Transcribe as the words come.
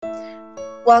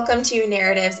Welcome to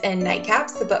Narratives and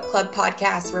Nightcaps, the book club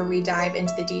podcast where we dive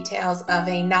into the details of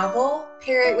a novel,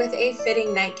 pair it with a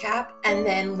fitting nightcap, and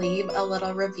then leave a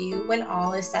little review when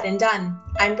all is said and done.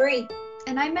 I'm Bree.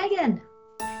 And I'm Megan.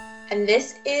 And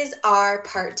this is our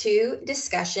part 2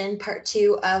 discussion, part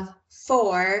 2 of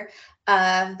 4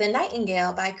 of The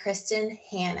Nightingale by Kristen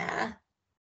Hanna.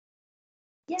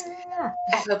 Yeah.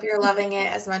 I hope you're loving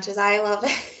it as much as I love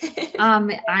it.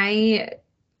 I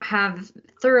have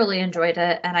thoroughly enjoyed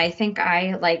it, and I think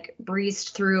I breezed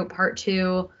through part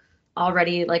 2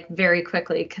 already very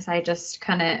quickly because I just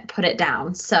kind of put it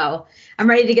down. So I'm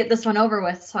ready to get this one over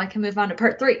with so I can move on to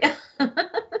part 3.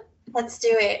 Let's do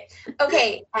it.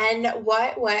 Okay, and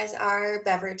what was our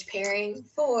beverage pairing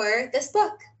for this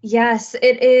book? Yes,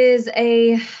 it is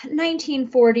a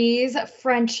 1940s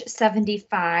French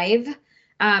 75.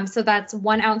 So that's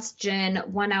 1 ounce gin,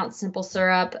 1 ounce simple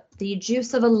syrup, the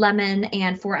juice of a lemon,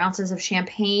 and 4 ounces of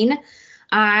champagne.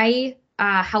 I,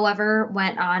 however,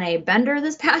 went on a bender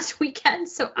this past weekend,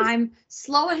 so I'm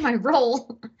slowing my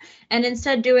roll and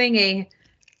instead doing a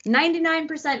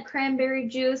 99% cranberry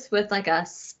juice with a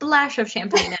splash of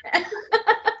champagne in it.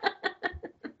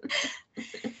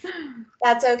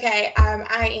 That's okay.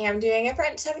 I am doing a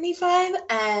French 75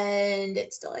 and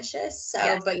it's delicious. So,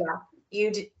 yes. But yeah,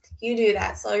 you do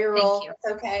that. Slow your roll.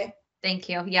 It's okay. Thank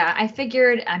you. Yeah, I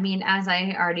figured, as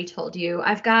I already told you,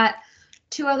 I've got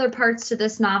 2 other parts to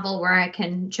this novel where I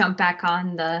can jump back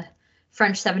on the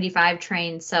French 75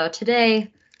 train. So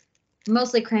today,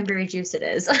 mostly cranberry juice it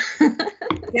is.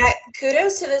 Yeah,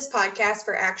 kudos to this podcast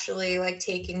for actually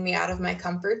taking me out of my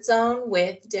comfort zone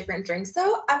with different drinks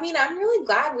though. I'm really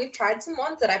glad we've tried some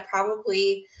ones that I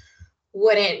probably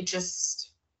wouldn't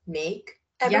just make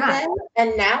every day.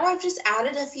 And now I've just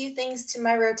added a few things to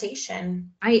my rotation.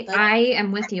 I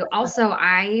am with you. Also,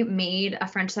 I made a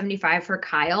French 75 for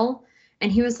Kyle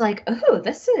and he was like, "Oh,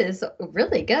 this is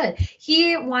really good."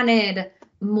 He wanted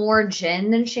more gin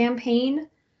than champagne.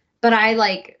 But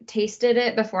I tasted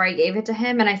it before I gave it to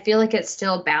him, and I feel like it's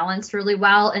still balanced really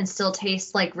well and still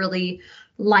tastes really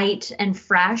light and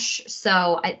fresh.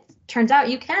 So it turns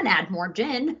out you can add more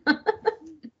gin.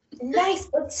 Nice.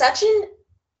 It's such an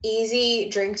easy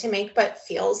drink to make, but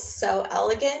feels so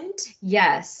elegant.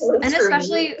 Yes. And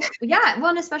especially,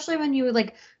 and especially when you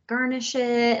garnish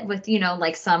it with,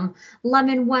 some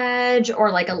lemon wedge or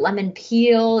a lemon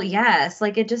peel. Yes.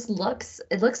 It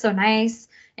looks so nice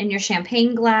in your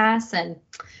champagne glass. And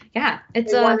yeah,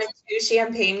 it's one of 2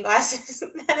 champagne glasses.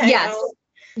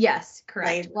 Yes, correct.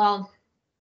 Right. Well,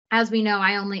 as we know,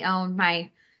 I only own my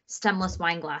stemless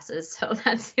wine glasses, so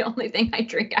that's the only thing I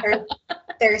drink out of.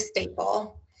 They're a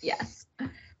staple. Yes.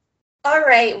 All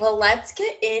right, well, let's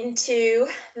get into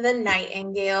The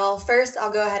Nightingale. First,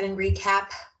 I'll go ahead and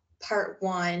recap part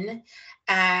 1,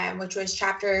 which was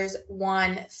chapters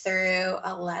 1 through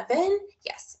 11.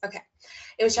 Yes, okay.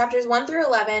 It was chapters 1 through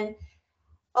 11.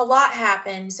 A lot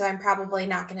happened, so I'm probably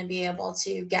not going to be able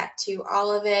to get to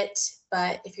all of it.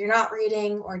 But if you're not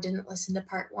reading or didn't listen to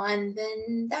part 1,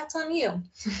 then that's on you.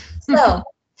 So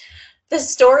the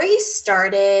story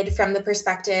started from the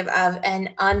perspective of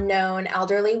an unknown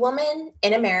elderly woman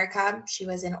in America. She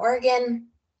was in Oregon,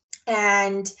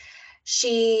 and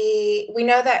we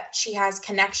know that she has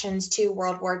connections to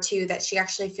World War II that she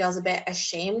actually feels a bit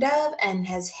ashamed of and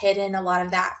has hidden a lot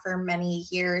of that for many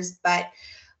years, but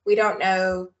we don't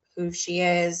know who she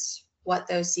is, what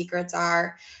those secrets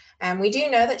are. And we do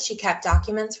know that she kept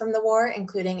documents from the war,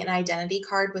 including an identity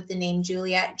card with the name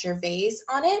Juliette Gervais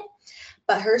on it.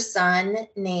 But her son,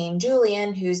 named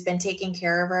Julian, who's been taking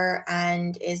care of her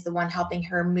and is the one helping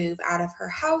her move out of her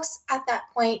house at that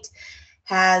point,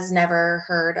 has never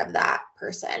heard of that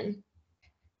person.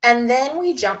 And then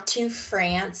we jump to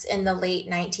France in the late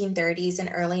 1930s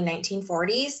and early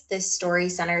 1940s. This story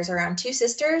centers around 2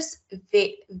 sisters,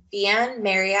 Vianne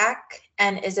Marillac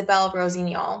and Isabelle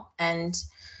Rossignol. And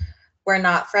we're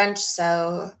not French,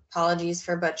 so apologies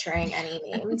for butchering any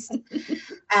names.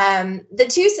 The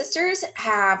 2 sisters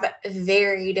have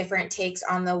very different takes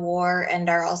on the war and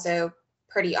are also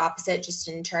pretty opposite just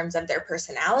in terms of their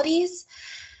personalities.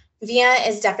 Vianne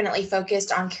is definitely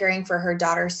focused on caring for her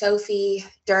daughter Sophie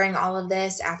during all of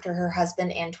this after her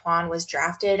husband Antoine was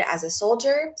drafted as a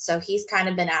soldier. So he's kind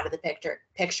of been out of the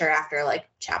picture after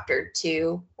chapter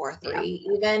 2 or 3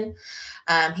 even.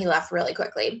 He left really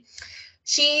quickly.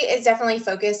 She is definitely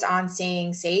focused on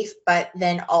staying safe, but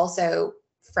then also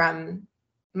from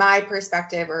my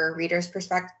perspective or a reader's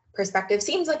perspective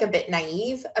seems a bit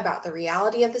naive about the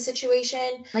reality of the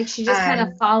situation. She's just kind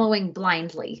of following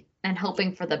blindly and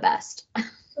hoping for the best.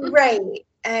 Right.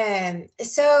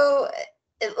 So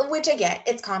which I get,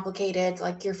 it's complicated,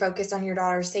 like you're focused on your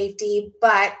daughter's safety,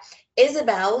 but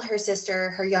Isabel, her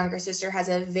sister, her younger sister, has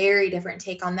a very different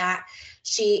take on that.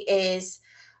 She is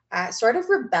sort of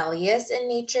rebellious in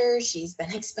nature. She's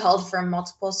been expelled from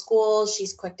multiple schools.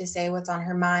 She's quick to say what's on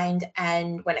her mind.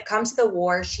 And when it comes to the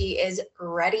war, she is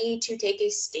ready to take a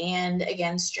stand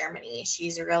against Germany.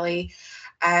 She's really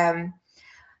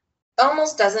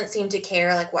almost doesn't seem to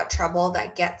care like what trouble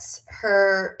that gets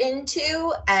her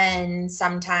into. And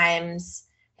sometimes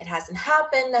it hasn't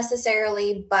happened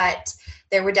necessarily, but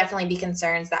there would definitely be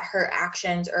concerns that her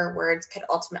actions or words could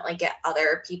ultimately get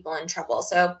other people in trouble.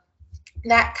 So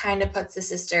that kind of puts the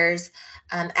sisters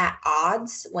at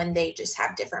odds when they just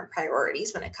have different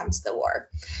priorities when it comes to the war.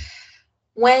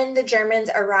 When the Germans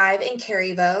arrive in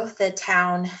Carrivo, the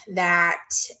town that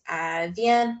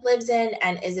Vian lives in,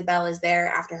 and Isabel is there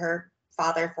after her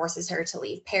father forces her to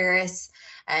leave Paris,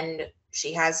 and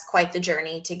she has quite the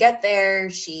journey to get there.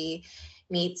 She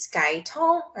meets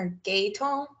Gaeton,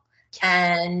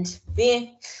 and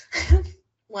Vian,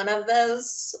 one of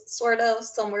those, sort of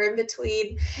somewhere in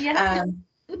between. Yeah.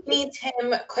 Meets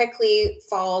him, quickly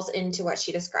falls into what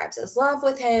she describes as love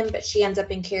with him, but she ends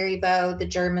up in Carrivo. The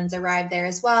Germans arrive there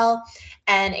as well,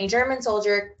 and a German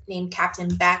soldier named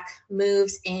Captain Beck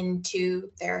moves into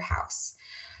their house.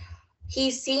 He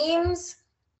seems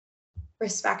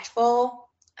respectful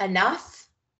enough.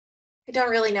 I don't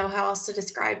really know how else to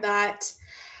describe that,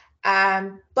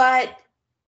 but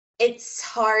it's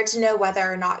hard to know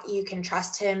whether or not you can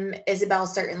trust him. Isabel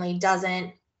certainly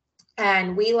doesn't.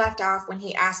 And we left off when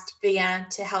he asked Vian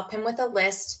to help him with a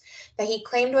list that he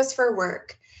claimed was for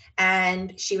work.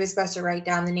 And she was supposed to write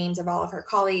down the names of all of her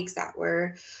colleagues that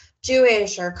were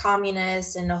Jewish or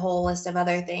communist and a whole list of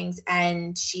other things.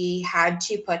 And she had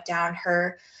to put down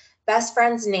her best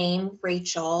friend's name,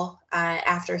 Rachel,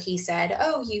 after he said,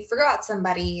 "Oh, you forgot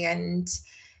somebody." And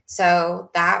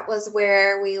so that was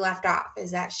where we left off,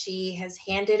 is that she has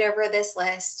handed over this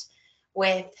list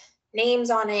with names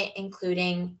on it,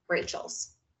 including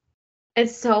Rachel's.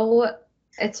 It's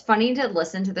funny to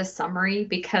listen to this summary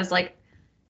because like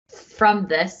from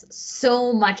this,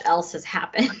 so much else has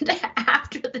happened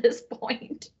after this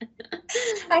point.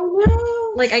 I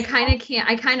know. Like I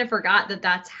kind of forgot that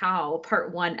that's how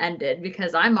part 1 ended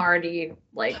because I'm already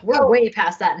like we're way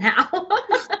past that now.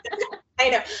 I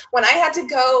know. When I had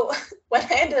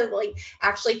to like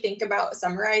actually think about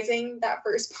summarizing that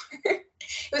first part,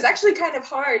 it was actually kind of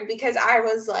hard because I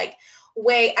was like,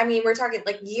 we're talking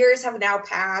like years have now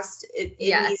passed in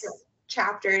these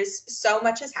chapters. So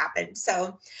much has happened.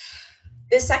 So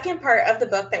the second part of the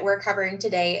book that we're covering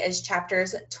today is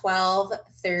chapters 12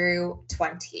 through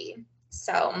 20.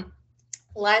 So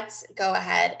let's go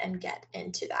ahead and get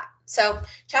into that. So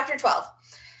chapter 12.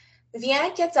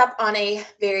 Vian gets up on a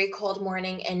very cold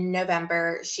morning in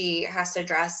November. She has to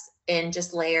dress in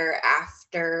just layer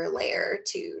after layer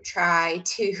to try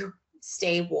to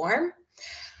stay warm.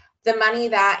 The money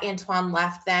that Antoine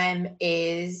left them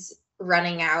is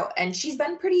running out, and she's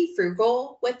been pretty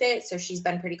frugal with it. So she's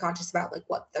been pretty conscious about like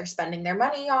what they're spending their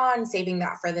money on, saving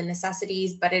that for the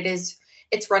necessities, but it's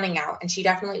running out. And she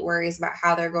definitely worries about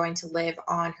how they're going to live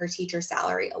on her teacher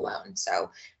salary alone. So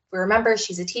we remember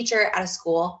she's a teacher at a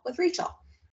school with Rachel.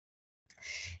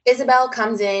 Isabel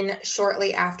comes in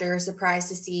shortly after, surprised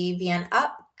to see Vian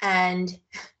up, and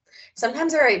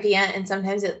sometimes I write Vian and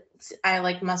sometimes I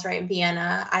like must write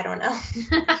Vienna. I don't know.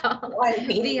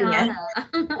 Vienna.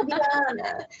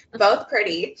 Vienna. Both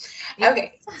pretty.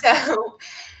 Okay, so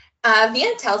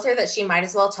Vian tells her that she might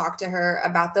as well talk to her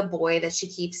about the boy that she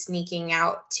keeps sneaking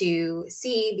out to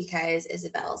see, because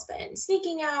Isabel's been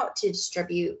sneaking out to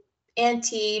distribute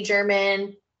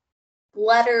anti-German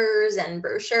letters and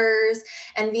brochures,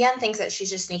 and Vian thinks that she's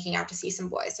just sneaking out to see some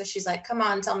boys. So she's like, "Come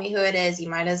on, tell me who it is. You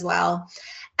might as well."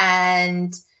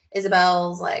 And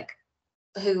Isabel's like,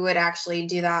 who would actually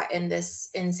do that in this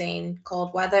insane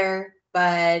cold weather?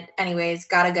 But anyways,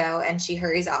 gotta go. And she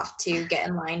hurries off to get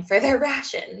in line for their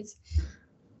rations.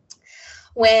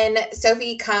 When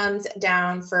Sophie comes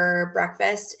down for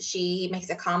breakfast, she makes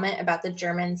a comment about the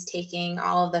Germans taking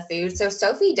all of the food. So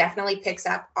Sophie definitely picks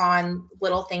up on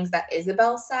little things that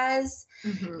Isabel says,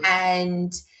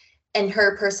 and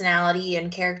her personality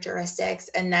and characteristics.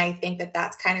 And I think that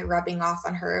that's kind of rubbing off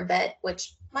on her a bit,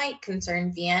 which might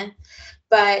concern Vian.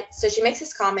 But so she makes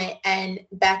this comment, and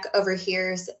Beck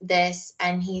overhears this,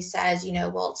 and he says,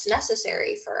 well, it's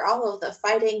necessary for all of the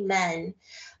fighting men.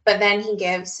 But then he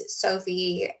gives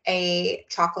Sophie a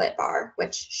chocolate bar,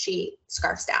 which she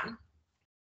scarfs down.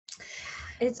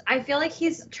 I feel like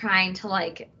he's trying to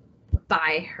like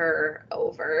buy her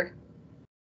over.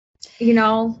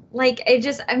 Like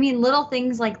little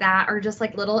things like that are just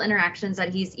like little interactions that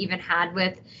he's even had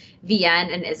with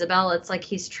Vienne and Isabel. It's like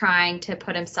he's trying to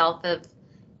put himself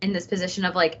in this position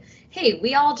of like, hey,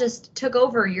 we all just took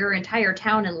over your entire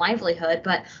town and livelihood,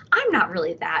 but I'm not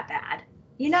really that bad.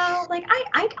 Like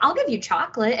I'll give you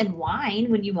chocolate and wine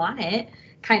when you want it,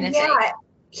 kind of thing. Yeah,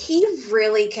 he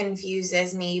really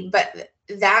confuses me, but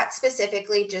that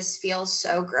specifically just feels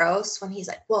so gross when he's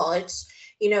like, well, it's,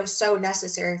 so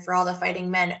necessary for all the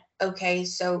fighting men. Okay,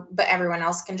 so, but everyone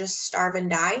else can just starve and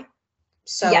die.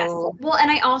 Yes. So, Well, and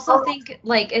I also think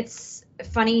like it's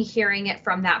funny hearing it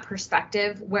from that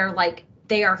perspective where like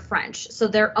they are French, so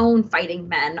their own fighting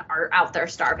men are out there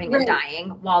starving and right, dying,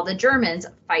 while the Germans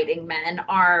fighting men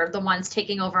are the ones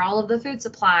taking over all of the food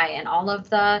supply and all of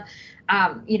the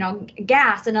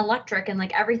gas and electric and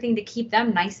like everything to keep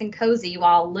them nice and cozy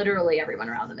while literally everyone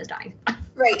around them is dying.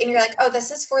 right. And you're like, oh, this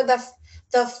is for the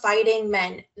fighting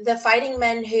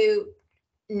men who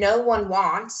no one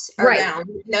wants Right. around.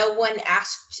 No one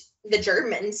asked the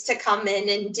Germans to come in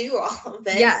and do all of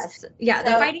this. Yes. Yeah.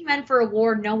 The So, fighting men for a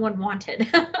war no one wanted.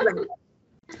 right.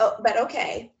 Oh, but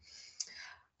okay.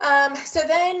 So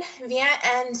then Vian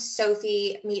and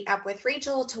Sophie meet up with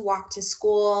Rachel to walk to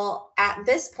school. At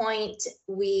this point,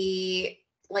 we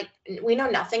know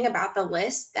nothing about the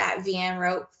list that Vian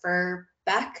wrote for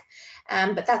Beck,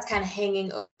 but that's kind of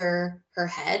hanging over her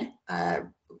head,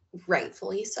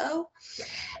 rightfully so.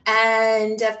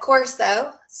 And of course,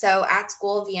 though, so at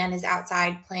school, Vian is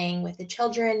outside playing with the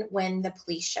children when the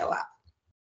police show up.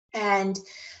 And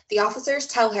the officers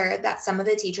tell her that some of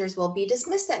the teachers will be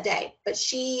dismissed that day, but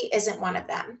she isn't one of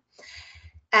them.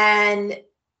 And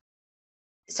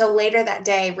so later that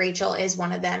day, Rachel is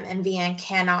one of them, and Vian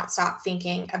cannot stop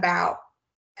thinking about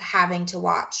having to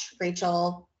watch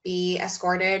Rachel be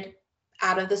escorted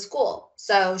out of the school.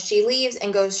 So she leaves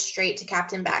and goes straight to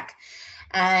Captain Beck.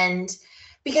 And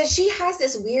because she has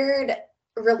this weird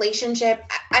relationship,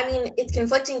 I mean, it's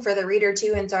conflicting for the reader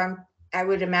too. And so I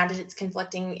would imagine it's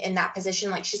conflicting in that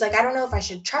position. Like, she's like, I don't know if I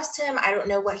should trust him. I don't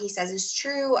know what he says is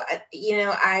true.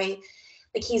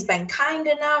 He's been kind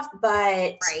enough,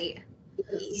 but Right.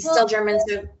 he's still German.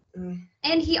 So,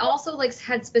 and he also like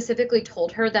had specifically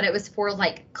told her that it was for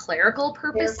like clerical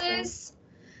purposes.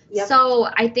 Yep. So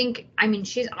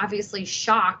she's obviously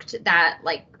shocked that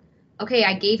like, okay,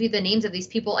 I gave you the names of these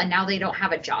people and now they don't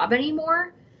have a job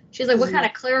anymore. She's like, what kind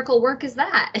of clerical work is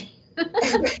that?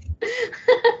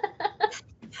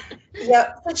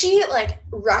 Yep. So she like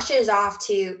rushes off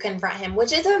to confront him,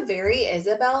 which is a very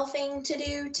Isabel thing to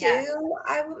do too, yes.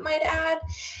 I might add.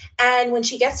 And when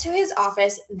she gets to his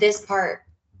office, this part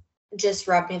just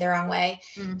rubbed me the wrong way.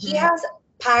 Mm-hmm. He has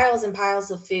piles and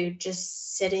piles of food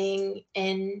just sitting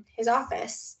in his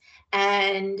office.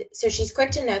 And so she's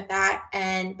quick to note that,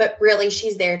 but really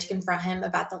she's there to confront him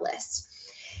about the list.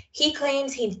 He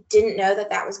claims he didn't know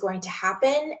that was going to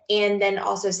happen, and then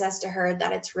also says to her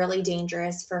that it's really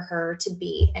dangerous for her to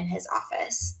be in his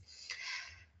office.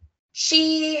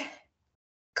 She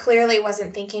clearly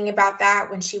wasn't thinking about that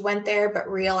when she went there,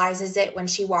 but realizes it when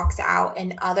she walks out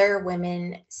and other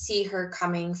women see her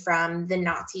coming from the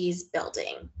Nazis'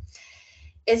 building.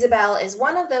 Isabel is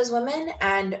one of those women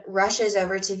and rushes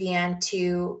over to Vian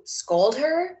to scold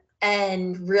her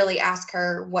and really ask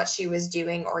her what she was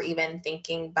doing or even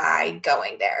thinking by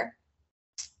going there.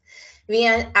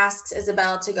 Vian asks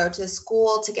Isabel to go to the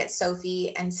school to get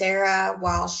Sophie and Sarah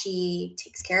while she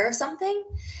takes care of something.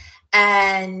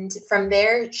 And from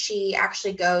there, she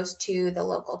actually goes to the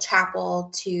local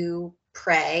chapel to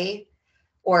pray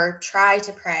or try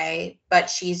to pray, but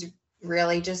she's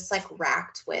really just like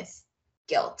racked with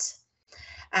guilt.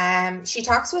 She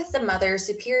talks with the mother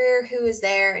superior who is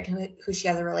there and who she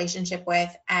has a relationship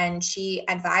with, and she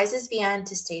advises Vian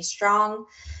to stay strong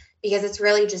because it's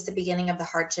really just the beginning of the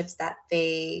hardships that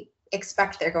they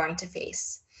expect they're going to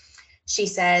face. She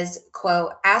says,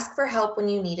 quote, ask for help when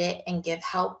you need it and give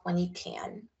help when you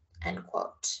can, end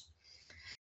quote.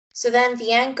 So then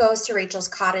Vian goes to Rachel's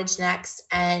cottage next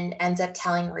and ends up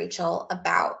telling Rachel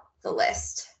about the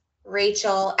list.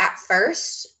 Rachel at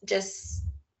first just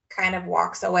kind of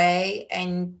walks away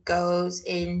and goes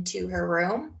into her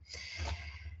room.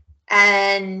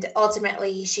 And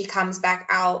ultimately she comes back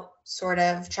out sort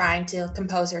of trying to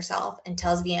compose herself and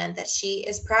tells Vian that she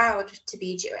is proud to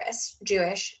be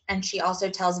Jewish. And she also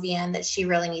tells Vian that she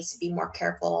really needs to be more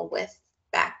careful with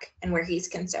Beck and where he's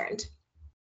concerned.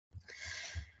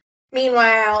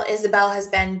 Meanwhile, Isabel has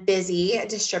been busy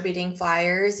distributing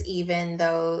flyers, even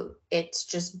though it's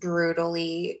just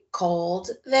brutally cold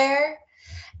there.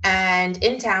 And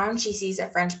in town, she sees a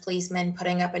French policeman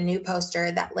putting up a new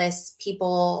poster that lists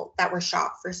people that were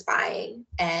shot for spying,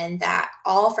 and that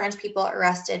all French people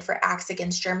arrested for acts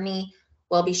against Germany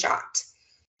will be shot.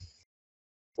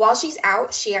 While she's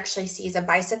out, she actually sees a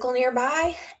bicycle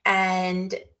nearby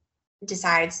and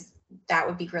decides that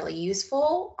would be really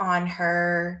useful on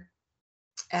her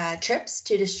trips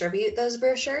to distribute those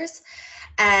brochures.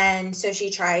 And so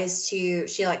she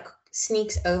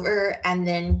sneaks over and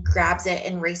then grabs it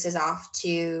and races off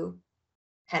to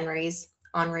Henry.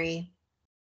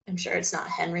 I'm sure it's not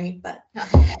Henry, but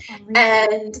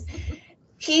and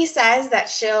he says that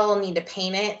she'll need to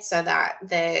paint it so that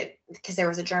because there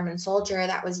was a German soldier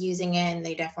that was using it, and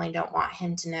they definitely don't want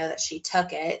him to know that she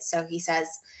took it. So he says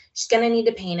she's going to need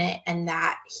to paint it, and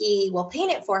that he will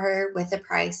paint it for her with the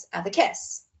price of a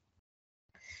kiss.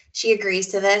 She agrees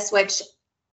to this, which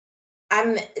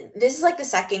this is like the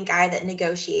second guy that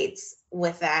negotiates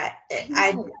with that.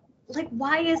 Like,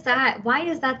 why is that? Why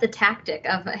is that the tactic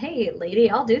of, hey,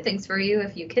 lady, I'll do things for you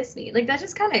if you kiss me? Like, that's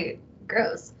just kind of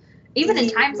gross. Even in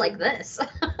times like this.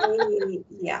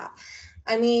 Yeah.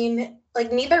 I mean,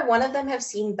 like, neither one of them have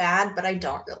seen bad, but I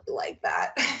don't really like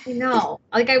that. No.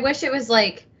 Like, I wish it was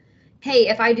like, hey,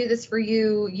 if I do this for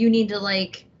you, you need to,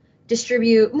 like,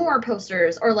 distribute more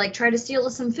posters or, like, try to steal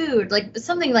us some food. Like,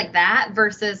 something like that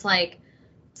versus, like,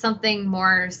 something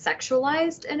more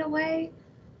sexualized in a way.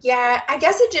 Yeah, I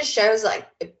guess it just shows, like,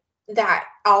 that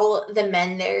all the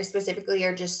men there specifically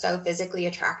are just so physically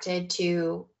attracted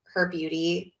to her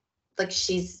beauty. Like,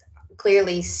 she's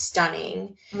clearly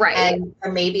stunning. Right. And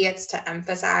or maybe it's to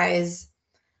emphasize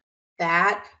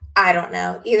that. I don't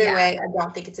know. Either way, I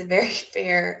don't think it's a very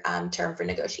fair term for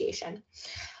negotiation.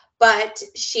 But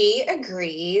she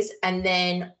agrees and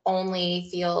then only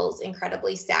feels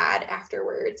incredibly sad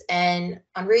afterwards. And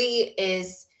Henri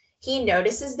he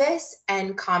notices this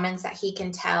and comments that he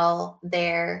can tell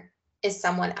there is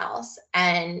someone else.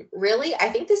 And really, I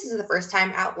think this is the first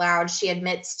time out loud she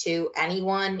admits to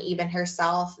anyone, even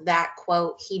herself, that,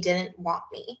 quote, he didn't want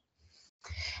me.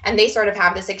 And they sort of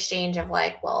have this exchange of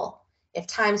like, well, if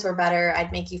times were better,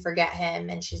 I'd make you forget him.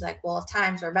 And she's like, well, if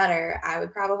times were better, I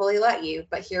would probably let you,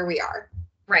 but here we are.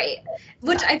 Right.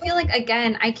 Which I feel like,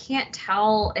 again, I can't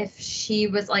tell if she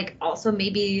was like also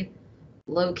maybe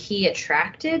low-key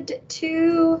attracted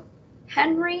to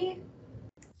Henry.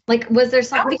 Like, was there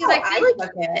something? Because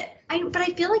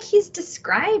I feel like he's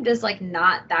described as like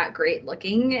not that great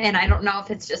looking, and I don't know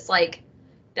if it's just like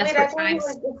Desperate Times.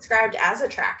 He was described as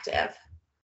attractive.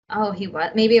 Oh, he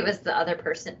was. Maybe it was the other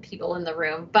people in the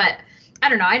room, but I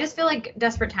don't know. I just feel like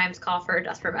desperate times call for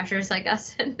desperate measures, I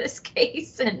guess, in this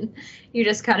case, and you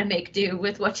just gotta make do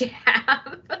with what you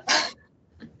have.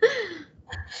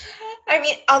 I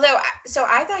mean, so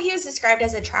I thought he was described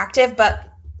as attractive, but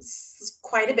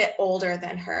quite a bit older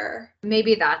than her.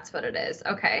 Maybe that's what it is.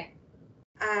 Okay.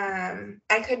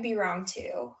 I could be wrong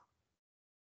too.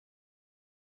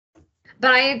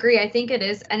 But I agree. I think it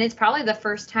is. And it's probably the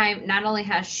first time not only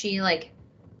has she like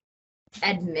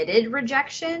admitted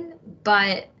rejection,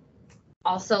 but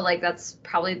also like that's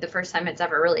probably the first time it's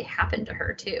ever really happened to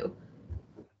her too.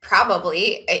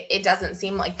 Probably. It doesn't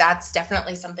seem like that's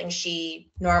definitely something she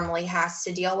normally has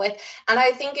to deal with. And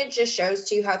I think it just shows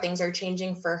too how things are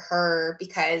changing for her,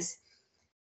 because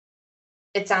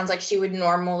it sounds like she would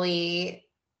normally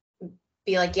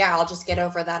be like, yeah, I'll just get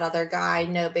over that other guy.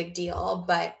 No big deal.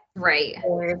 But right.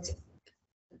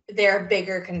 There are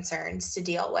bigger concerns to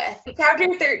deal with.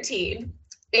 Chapter 13.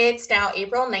 It's now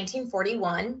April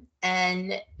 1941,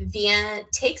 and Vien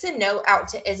takes a note out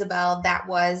to Isabel that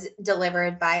was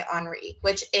delivered by Henri,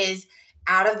 which is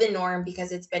out of the norm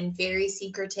because it's been very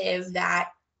secretive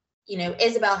that, you know,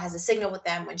 Isabel has a signal with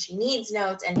them when she needs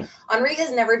notes, and Henri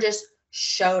has never just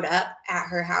showed up at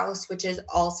her house, which is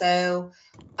also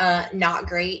not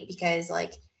great because,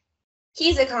 like,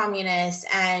 he's a communist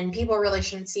and people really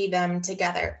shouldn't see them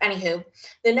together. Anywho,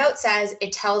 the note says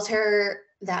it tells her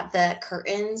that the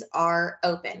curtains are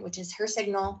open, which is her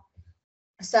signal.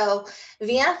 So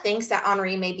Vien thinks that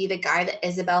Henri may be the guy that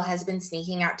Isabel has been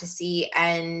sneaking out to see.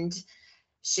 And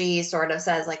she sort of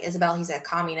says, like, Isabel, he's a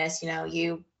communist, you know,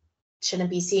 you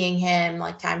shouldn't be seeing him.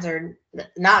 Like, times are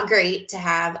not great to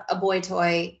have a boy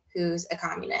toy who's a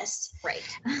communist. Right.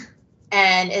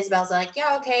 And Isabel's like,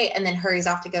 yeah, okay. And then hurries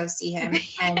off to go see him.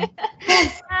 And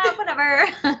whatever.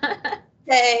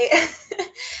 Okay.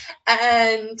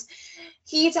 And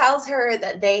he tells her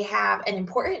that they have an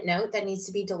important note that needs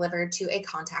to be delivered to a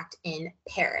contact in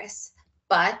Paris.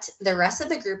 But the rest of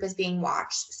the group is being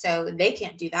watched, so they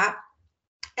can't do that.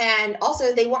 And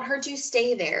also, they want her to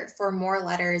stay there for more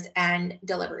letters and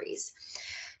deliveries.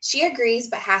 She agrees,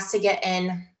 but has to get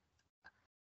in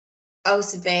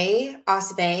Osve.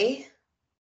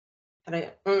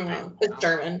 It's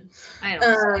German. I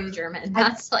don't speak German.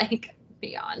 That's like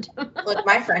beyond. Look,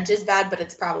 my French is bad, but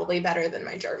it's probably better than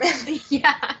my German.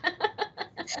 Yeah.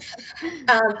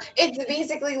 It's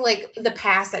basically like the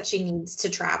pass that she needs to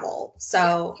travel.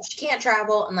 So she can't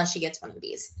travel unless she gets one of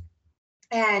these.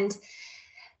 And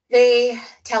they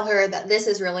tell her that this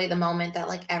is really the moment that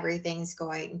like everything's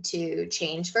going to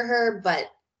change for her,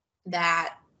 but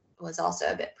that was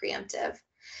also a bit preemptive.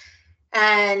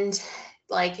 And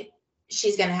like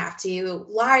she's going to have to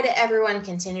lie to everyone,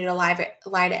 continue to lie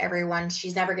to everyone.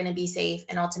 She's never going to be safe.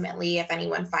 And ultimately, if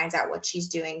anyone finds out what she's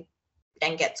doing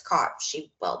and gets caught,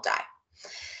 she will die.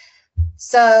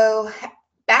 So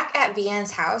back at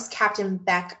Vianne's house, Captain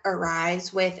Beck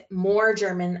arrives with more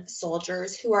German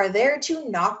soldiers who are there to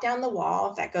knock down the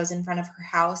wall that goes in front of her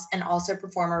house and also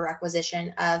perform a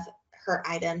requisition of her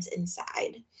items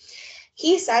inside.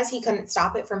 He says he couldn't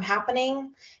stop it from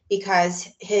happening because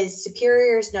his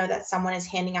superiors know that someone is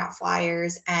handing out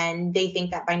flyers and they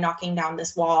think that by knocking down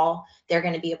this wall, they're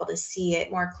going to be able to see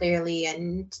it more clearly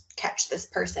and catch this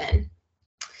person.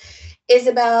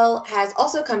 Isabel has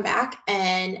also come back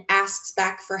and asks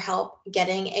Beck for help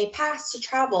getting a pass to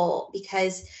travel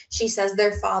because she says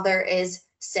their father is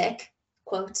sick,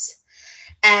 quotes.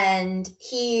 And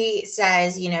he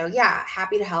says, yeah,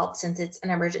 happy to help since it's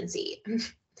an emergency.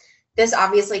 This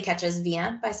obviously catches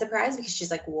Vianne by surprise because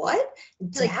she's like, what?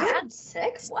 Dad's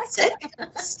sick? What? Sick?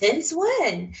 Since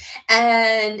when?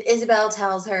 And Isabel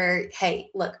tells her, hey,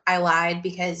 look, I lied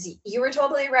because you were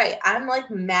totally right. I'm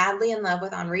like madly in love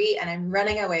with Henri and I'm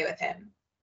running away with him.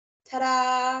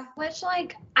 Ta-da! Which,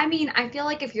 I feel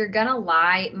like if you're gonna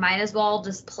lie, might as well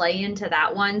just play into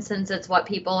that one since it's what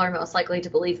people are most likely to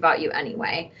believe about you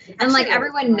anyway. And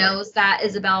everyone knows that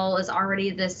Isabel is already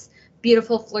this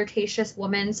beautiful, flirtatious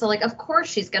woman. So of course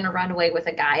she's going to run away with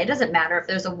a guy. It doesn't matter if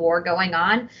there's a war going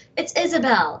on. It's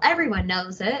Isabel. Everyone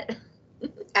knows it.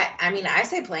 I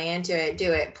say play into it.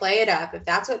 Do it. Play it up. If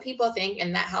that's what people think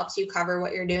and that helps you cover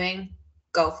what you're doing,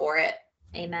 go for it.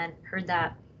 Amen. Heard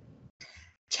that.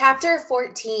 Chapter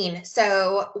 14.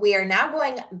 So we are now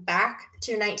going back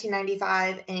to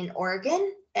 1995 in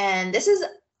Oregon. And this is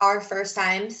our first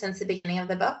time since the beginning of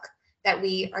the book that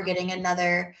we are getting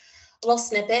another little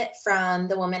snippet from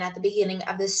the woman at the beginning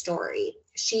of the story.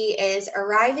 She is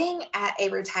arriving at a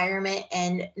retirement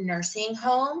and nursing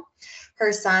home.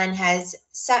 Her son has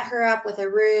set her up with a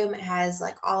room, has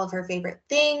all of her favorite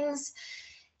things.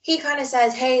 He kind of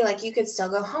says, hey, you could still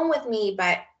go home with me,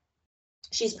 but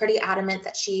she's pretty adamant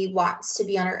that she wants to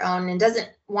be on her own and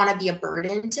doesn't want to be a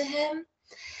burden to him.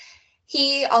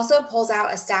 He also pulls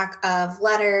out a stack of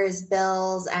letters,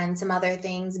 bills, and some other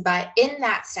things, but in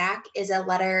that stack is a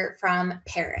letter from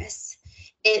Paris.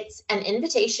 It's an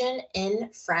invitation in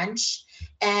French,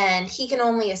 and he can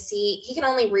only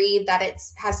read that it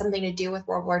has something to do with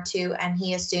World War II, and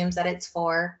he assumes that it's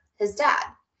for his dad.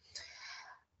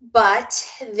 But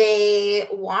they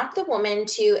want the woman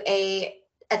to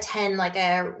attend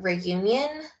a reunion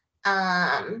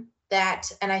and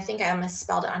I think I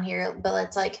misspelled it on here, but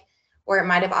it's or it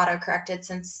might have auto-corrected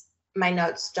since my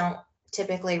notes don't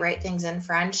typically write things in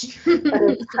French.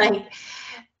 But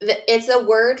it's a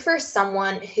word for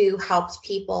someone who helped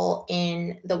people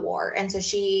in the war. And so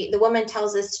the woman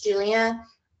tells this to Julia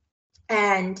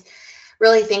and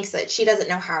really thinks that she doesn't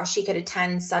know how she could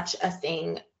attend such a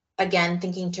thing. Again,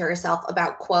 thinking to herself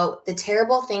about, quote, the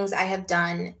terrible things I have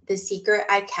done, the secret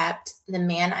I kept, the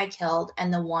man I killed,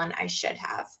 and the one I should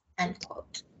have, end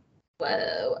quote.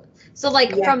 Whoa. So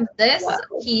from this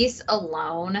piece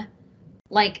alone,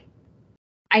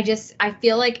 I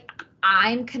feel like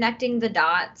I'm connecting the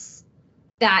dots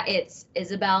that it's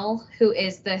Isabel who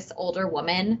is this older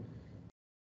woman.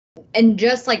 And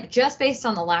just based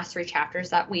on the last 3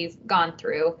 chapters that we've gone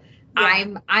through,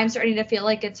 I'm starting to feel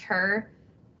like it's her.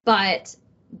 But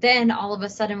then all of a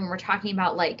sudden when we're talking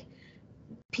about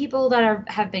people that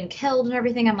have been killed and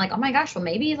everything, I'm like, oh my gosh, well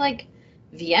maybe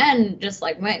Vianne just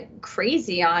went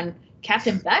crazy on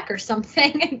Captain Beck or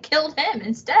something and killed him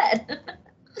instead.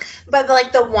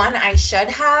 But the one I should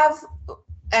have,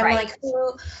 I'm right.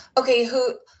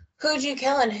 who'd you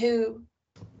kill and who?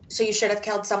 So you should have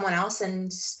killed someone else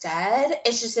instead.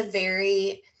 It's just a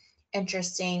very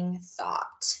interesting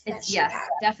thought. It's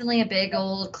definitely a big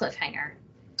old cliffhanger.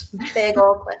 Big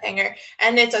old cliffhanger,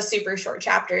 and it's a super short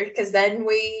chapter because then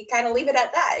we kind of leave it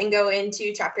at that and go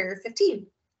into chapter 15.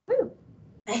 Woo.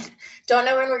 I don't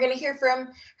know when we're going to hear from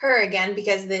her again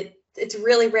because it's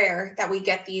really rare that we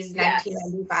get these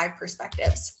 1995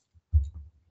 perspectives.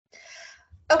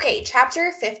 Okay,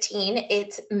 chapter 15,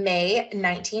 it's May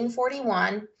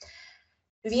 1941.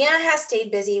 Vienna has stayed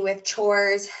busy with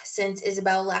chores since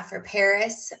Isabel left for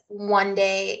Paris. One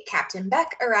day, Captain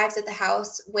Beck arrives at the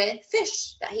house with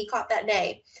fish that he caught that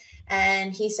day.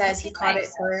 And he says he caught it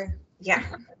for, yeah,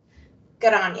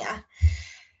 good on ya.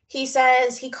 He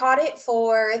says he caught it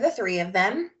for the three of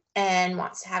them and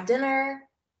wants to have dinner.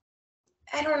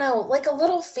 I don't know, like a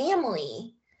little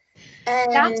family.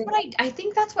 And That's what I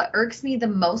think that's what irks me the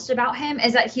most about him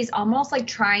is that he's almost like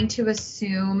trying to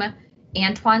assume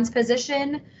Antoine's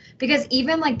position because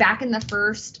even like back in the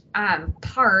first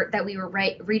part that we were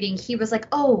reading, he was like,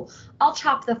 "Oh, I'll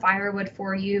chop the firewood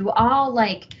for you. I'll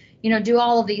like, do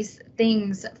all of these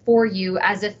things for you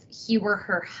as if he were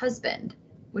her husband,"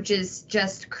 which is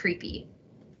just creepy.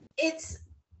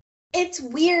 it's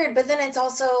weird, but then it's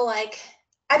also like,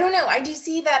 I don't know. I do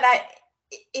see that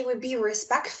it would be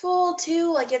respectful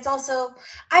too. Like it's also,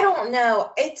 I don't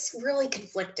know. It's really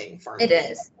conflicting for me. It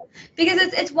is. Because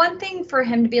it's one thing for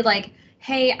him to be like,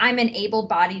 "Hey, I'm an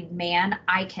able-bodied man.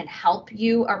 I can help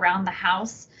you around the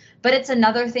house." But it's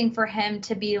another thing for him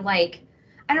to be like,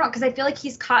 I don't know, because I feel like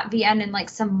he's caught Vienne in like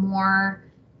some more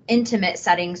intimate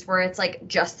settings where it's like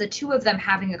just the two of them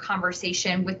having a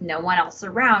conversation with no one else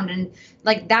around. And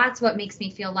like that's what makes me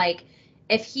feel like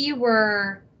if he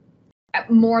were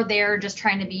more there just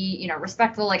trying to be,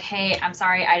 respectful, like, "Hey, I'm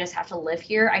sorry, I just have to live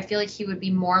here," I feel like he would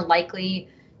be more likely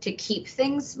to keep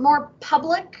things more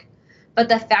public. But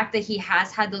the fact that he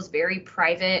has had those very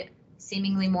private,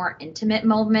 seemingly more intimate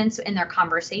moments in their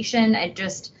conversation,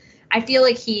 I feel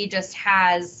like he just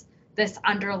has this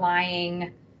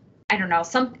underlying, I don't know,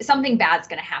 something bad's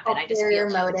going to happen. I just feel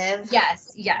motive.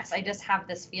 Yes, I just have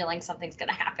this feeling something's going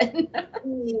to happen.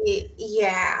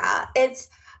 Yeah,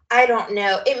 I don't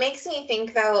know. It makes me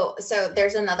think though, so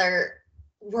there's another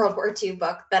World War II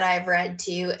book that I've read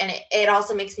too, and it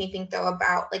also makes me think though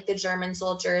about like the German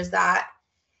soldiers that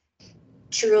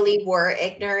truly were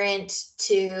ignorant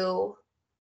to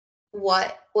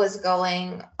what was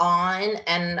going on,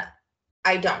 and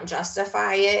I don't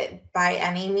justify it by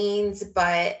any means,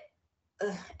 but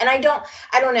and I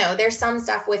don't know. There's some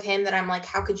stuff with him that I'm like,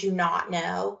 how could you not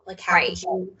know? Like, how Right. could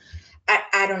you?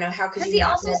 I don't know. How could you? Because he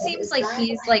not also know seems like that?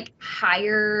 he's like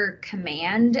higher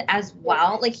command as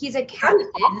well. Like he's a captain.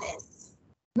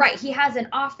 Right. He has an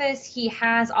office. He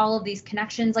has all of these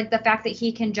connections. Like the fact that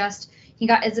he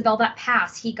got Isabel that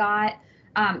pass. He got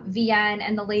Vienne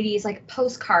and the ladies like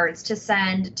postcards to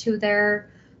send to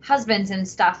their husbands and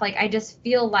stuff. Like I just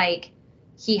feel like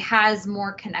he has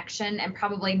more connection and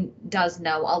probably does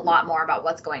know a lot more about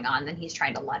what's going on than he's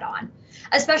trying to let on.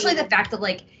 Especially the fact that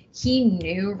like he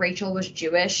knew Rachel was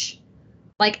Jewish.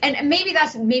 Like, and maybe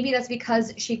that's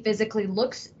because she physically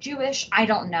looks Jewish. I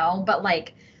don't know, but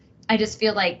like I just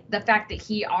feel like the fact that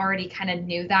he already kind of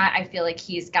knew that, I feel like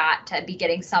he's got to be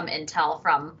getting some intel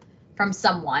from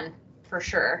someone for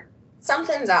sure.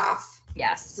 Something's off.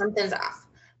 Yes. Something's off.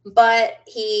 But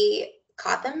he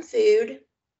caught them food,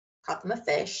 caught them a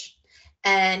fish,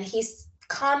 and he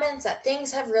comments that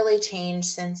things have really changed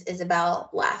since Isabel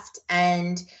left.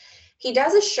 And he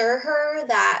does assure her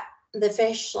that the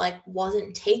fish like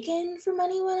wasn't taken from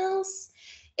anyone else.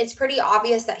 It's pretty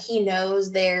obvious that he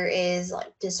knows there is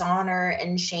like dishonor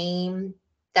and shame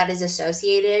that is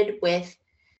associated with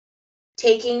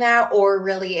taking that or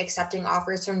really accepting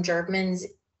offers from Germans,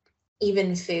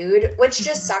 even food, which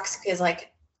just sucks because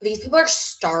like these people are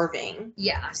starving.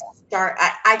 Yeah.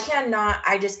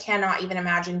 I just cannot even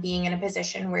imagine being in a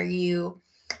position where you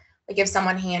like if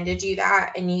someone handed you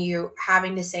that and you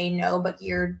having to say no, but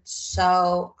you're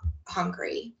so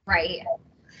hungry. Right.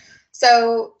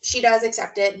 So she does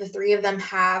accept it. The three of them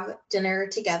have dinner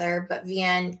together, but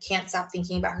Vienne can't stop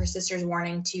thinking about her sister's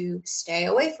warning to stay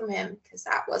away from him because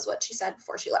that was what she said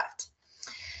before she left.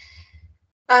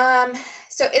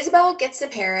 So Isabel gets to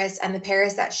Paris, and the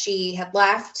Paris that she had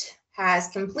left has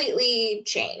completely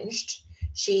changed.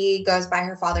 She goes by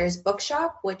her father's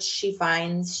bookshop, which she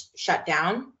finds shut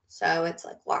down. So it's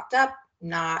like locked up,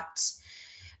 not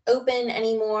open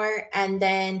anymore. And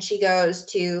then she goes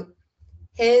to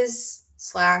his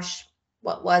 /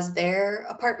 what was their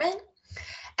apartment.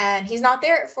 And he's not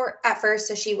there at first,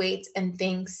 so she waits and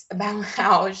thinks about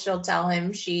how she'll tell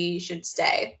him she should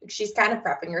stay. She's kind of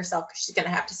prepping herself because she's going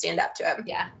to have to stand up to him.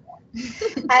 Yeah.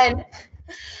 And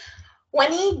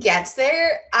when he gets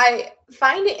there, I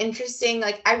find it interesting.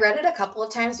 Like, I read it a couple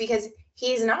of times because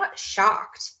he's not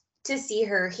shocked to see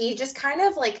her. He just kind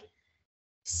of like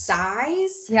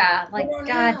sighs. Yeah, I like, don't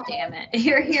God know. damn it,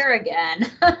 you're here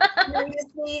again.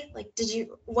 Seriously? Like,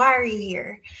 why are you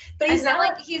here? But I he's feel not.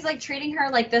 like he's like treating her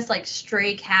like this like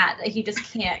stray cat that he just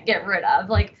can't get rid of.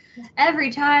 Like,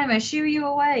 every time I shoo you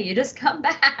away, you just come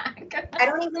back. I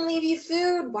don't even leave you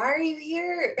food. Why are you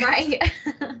here? Right?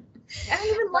 I don't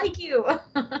even like you.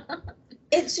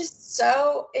 It's just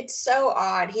it's so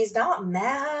odd. He's not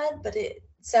mad, but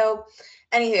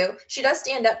anywho, she does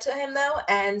stand up to him though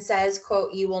and says,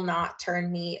 quote, "You will not turn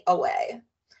me away,"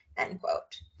 end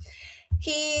quote.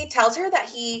 He tells her that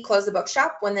he closed the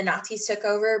bookshop when the Nazis took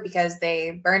over because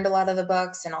they burned a lot of the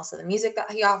books and also the music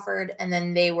that he offered, and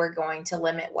then they were going to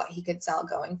limit what he could sell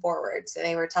going forward. So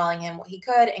they were telling him what he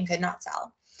could and could not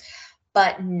sell.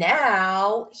 But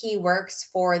now he works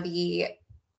for the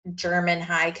German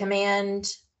High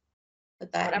Command,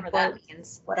 with that Whatever that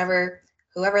means.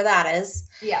 Whoever that is.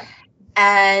 Yeah.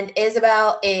 And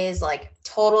Isabel is like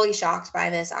totally shocked by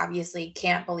this, obviously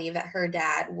can't believe that her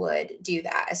dad would do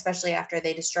that, especially after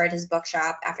they destroyed his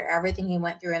bookshop, after everything he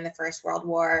went through in the First World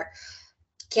War.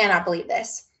 Cannot believe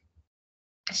this.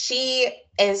 She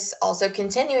is also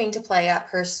continuing to play up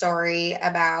her story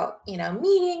about,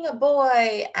 meeting a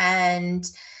boy, and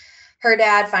her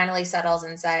dad finally settles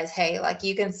and says, "Hey, like,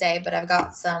 you can stay, but I've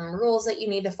got some rules that you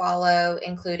need to follow,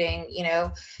 including,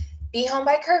 be home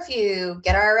by curfew,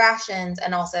 get our rations,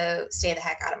 and also stay the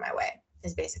heck out of my way,"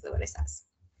 is basically what he says.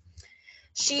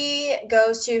 She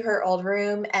goes to her old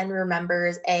room and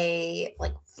remembers a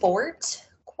fort,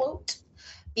 quote,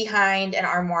 behind an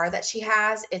armoire that she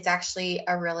has. It's actually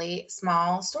a really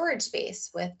small storage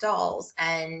space with dolls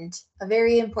and a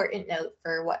very important note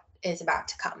for what is about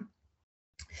to come.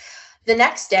 The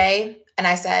next day, and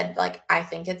I said, I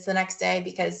think it's the next day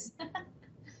because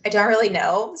I don't really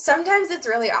know. Sometimes it's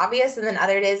really obvious, and then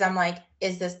other days I'm like,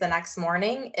 is this the next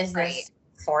morning? Is this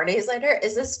 4 days later?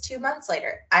 Is this 2 months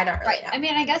later? I don't really know. I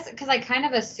mean, I guess because I kind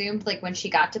of assumed when she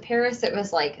got to Paris, it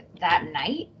was that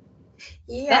night.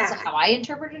 Yeah. That's how I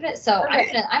interpreted it. So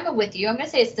okay. I'm with you. I'm going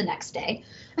to say it's the next day.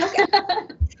 Okay.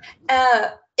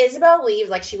 Isabel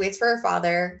leaves, she waits for her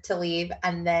father to leave,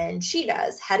 and then she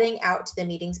does, heading out to the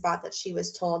meeting spot that she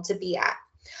was told to be at.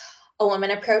 A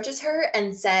woman approaches her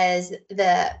and says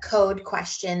the code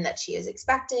question that she is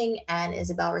expecting, and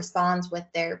Isabel responds with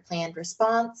their planned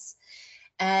response.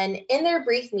 And in their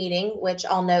brief meeting, which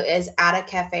I'll note is at a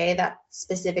cafe that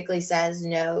specifically says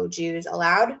no Jews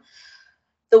allowed,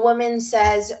 the woman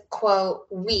says, quote,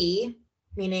 "We,"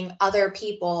 meaning other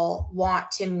people,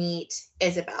 "want to meet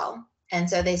Isabel." And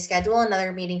so they schedule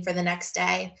another meeting for the next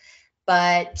day.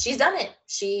 But she's done it.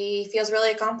 She feels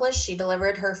really accomplished. She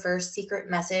delivered her first secret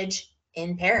message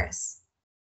in Paris.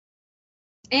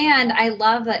 And I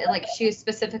love that, she was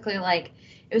specifically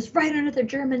it was right under the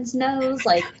Germans' nose.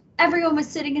 Everyone was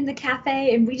sitting in the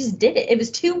cafe, and we just did it. It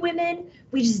was 2 women.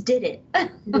 We just did it.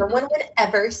 No one would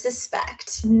ever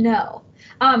suspect. No.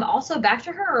 Also, back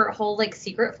to her whole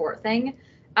secret fort thing.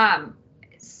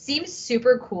 Seems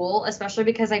super cool, especially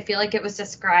because I feel like it was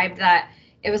described that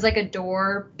it was a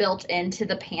door built into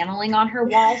the paneling on her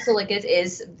wall. So it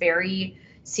is very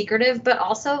secretive, but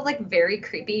also very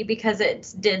creepy because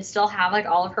it did still have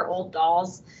all of her old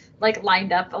dolls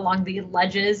lined up along the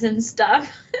ledges and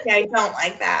stuff. Yeah, I don't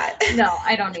like that. No,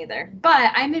 I don't either.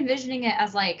 But I'm envisioning it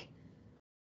as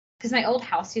because my old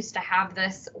house used to have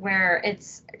this where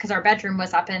because our bedroom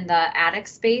was up in the attic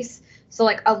space. So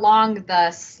along the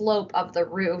slope of the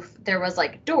roof, there was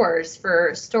doors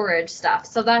for storage stuff.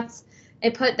 So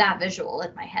it put that visual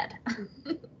in my head.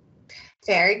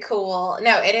 Very cool.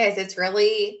 No, it is. It's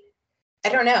really, I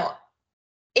don't know.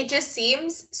 It just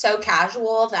seems so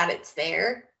casual that it's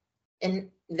there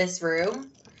in this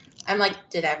room. I'm like,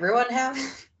 did everyone have?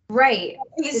 Right.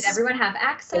 Did everyone have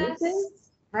access?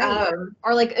 Spaces? Right.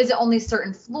 Or is it only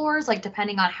certain floors,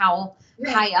 depending on how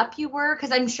high up you were?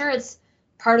 Because I'm sure it's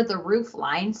part of the roof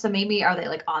line. So maybe are they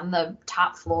on the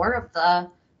top floor of the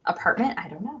apartment? I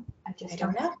don't know. I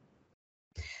don't know.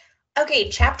 Okay,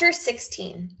 chapter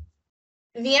 16.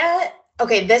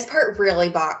 Okay, this part really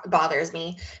bothers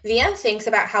me. Vianne thinks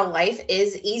about how life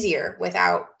is easier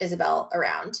without Isabel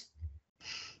around.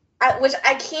 Which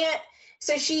I can't.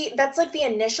 So that's the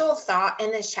initial thought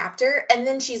in this chapter. And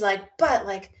then she's like, but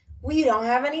we don't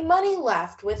have any money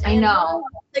left with I know.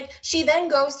 She then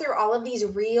goes through all of these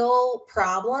real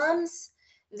problems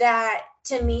that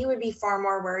to me would be far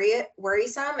more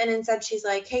worrisome. And instead she's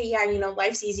like, hey, yeah,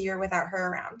 life's easier without her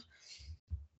around.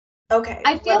 Okay.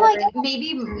 I feel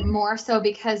maybe more so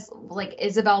because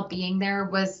Isabel being there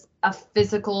was a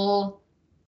physical,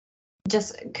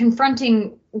 just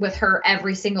confronting with her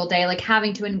every single day,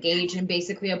 having to engage in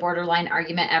basically a borderline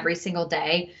argument every single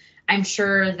day. I'm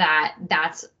sure that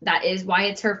that is why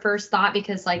it's her first thought,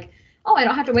 because like, oh, I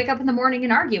don't have to wake up in the morning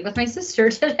and argue with my sister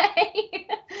today.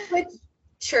 Which,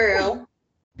 true.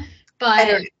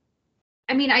 But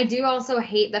I mean, I do also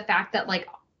hate the fact that like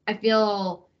I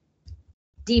feel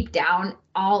deep down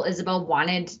all Isabel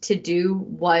wanted to do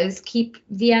was keep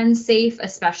Vienne safe,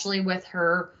 especially with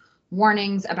her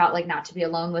warnings about like not to be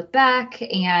alone with Beck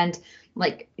and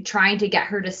like trying to get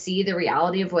her to see the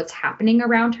reality of what's happening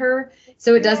around her.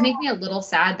 So it does make me a little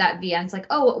sad that Vienne's like,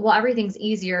 oh, well, everything's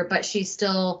easier, but she's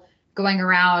still going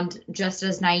around just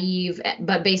as naive,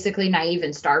 but basically naive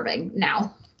and starving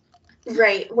now.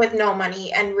 Right, with no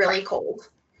money and really cold.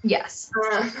 Yes.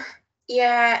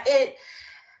 Yeah,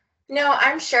 no,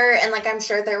 I'm sure, and like I'm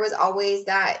sure there was always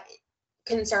that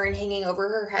concern hanging over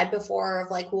her head before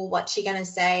of like, well, what's she gonna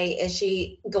say? Is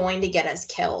she going to get us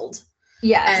killed?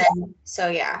 Yes. And so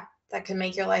yeah, that could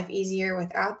make your life easier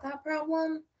without that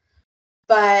problem.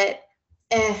 But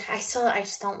I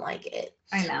just don't like it.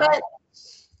 I know. But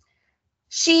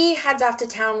she heads off to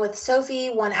town with Sophie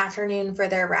one afternoon for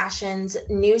their rations.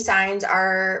 New signs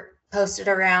are posted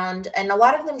around, and a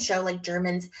lot of them show like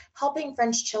Germans helping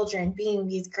French children, being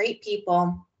these great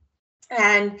people,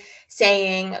 and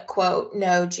saying, quote,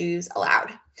 no Jews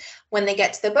allowed. When they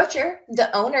get to the butcher,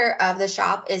 the owner of the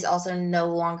shop is also no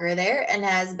longer there and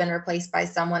has been replaced by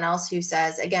someone else who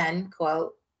says, again,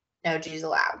 quote, no Jews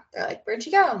allowed. They're like, where'd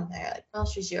you go? And they're like, well,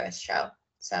 she's Jewish,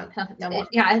 so no more.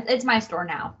 Yeah, it's my store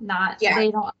now.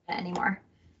 They don't own it anymore.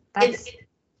 That's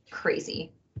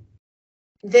crazy.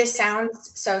 This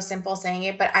sounds so simple saying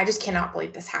it, but I just cannot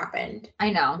believe this happened.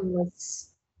 I know. It's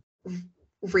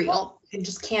real. I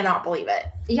just cannot believe it.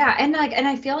 Yeah, and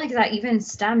I feel like that even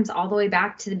stems all the way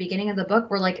back to the beginning of the book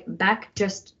where like Beck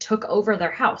just took over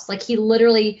their house. Like he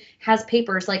literally has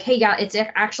papers like, hey, yeah, it's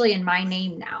actually in my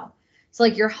name now. So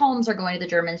like your homes are going to the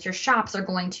Germans, your shops are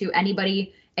going to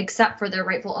anybody except for their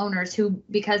rightful owners who,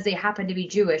 because they happen to be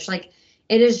Jewish. Like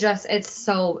it is just, it's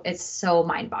so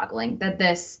mind-boggling that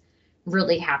this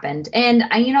really happened. And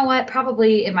you know what?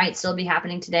 Probably it might still be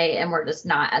happening today and we're just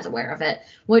not as aware of it,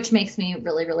 which makes me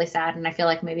really, really sad. And I feel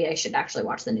like maybe I should actually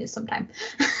watch the news sometime.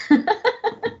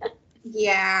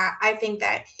 Yeah, I think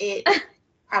that it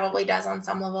probably does on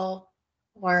some level.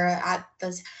 Or at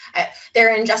this,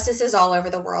 there are injustices all over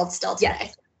the world still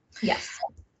today. Yes.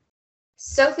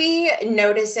 Sophie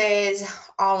notices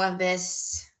all of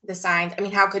this, the signs. I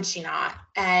mean, how could she not?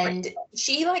 And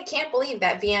she like can't believe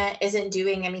that Vienne isn't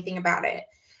doing anything about it.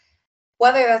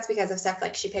 Whether that's because of stuff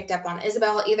like she picked up on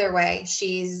Isabel, either way,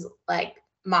 she's like,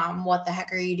 Mom, what the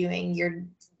heck are you doing? You're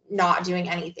not doing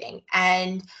anything.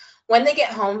 And when they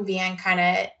get home, Vienne kind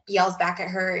of yells back at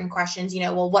her and questions,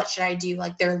 well, what should I do?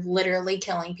 Like they're literally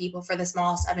killing people for the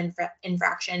smallest of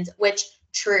infractions, which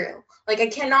true. Like I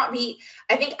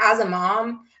think as a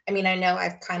mom, I mean, I know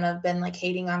I've kind of been like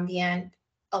hating on Vienne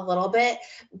a little bit,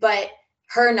 but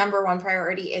her number one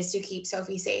priority is to keep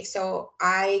Sophie safe. So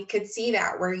I could see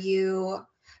that where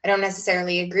I don't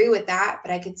necessarily agree with that,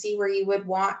 but I could see where you would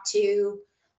want to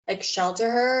like shelter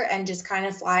her and just kind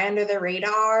of fly under the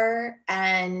radar,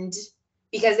 and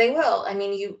because they will. I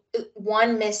mean,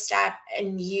 one misstep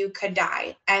and you could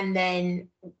die, and then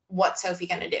what's Sophie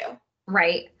gonna do?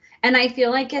 Right. And I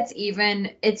feel like it's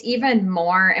even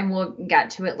more, and we'll get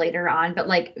to it later on, but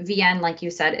like Vienne, like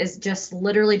you said, is just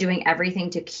literally doing everything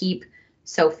to keep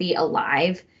Sophie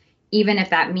alive, even if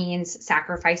that means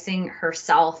sacrificing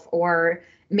herself, or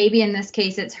maybe in this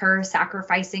case it's her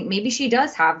sacrificing, maybe she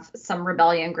does have some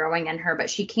rebellion growing in her, but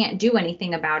she can't do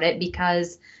anything about it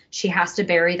because she has to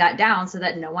bury that down so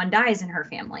that no one dies in her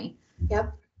family.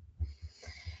 Yep.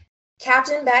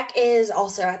 Captain Beck is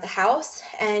also at the house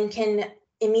and can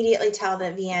immediately tell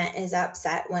that Vienne is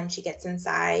upset when she gets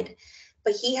inside,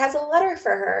 but he has a letter for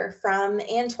her from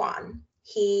Antoine.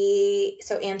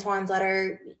 So Antoine's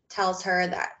letter tells her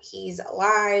that he's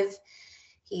alive,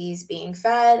 he's being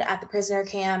fed at the prisoner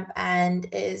camp, and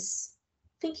is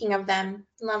thinking of them,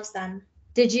 loves them.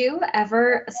 Did you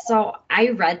ever, so I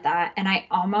read that and I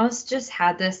almost just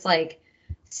had this like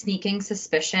sneaking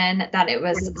suspicion that it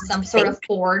was some sort of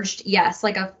forged, yes,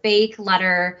 like a fake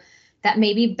letter that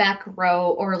maybe Beck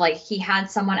wrote, or like he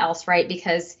had someone else write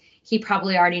because he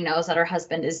probably already knows that her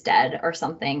husband is dead or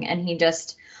something. And he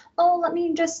just, oh, let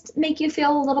me just make you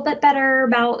feel a little bit better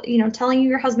about, telling you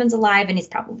your husband's alive, and he's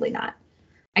probably not.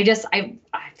 I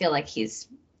feel like it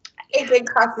did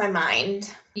cross my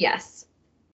mind. Yes.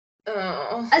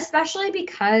 Oh. Especially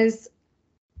because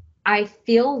I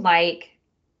feel like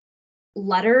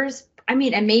letters, I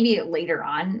mean, and maybe later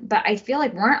on, but I feel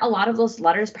like weren't a lot of those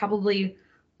letters probably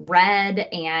read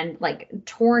and like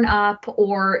torn up,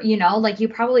 or like you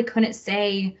probably couldn't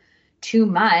say too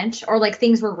much, or like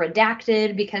things were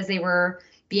redacted because they were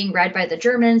being read by the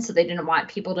Germans, so they didn't want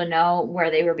people to know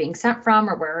where they were being sent from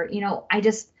or where,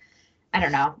 I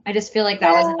don't know. I just feel like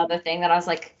that was Yeah. another thing that I was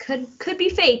like, could be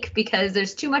fake because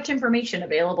there's too much information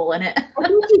available in it. I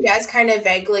think he does kind of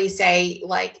vaguely say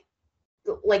like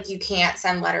you can't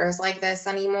send letters like this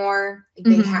anymore.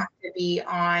 They have to be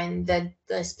on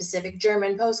the specific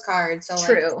German postcard. So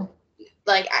True.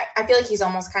 like I feel like he's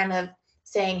almost kind of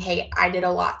saying, hey, I did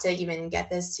a lot to even get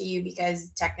this to you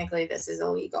because technically this is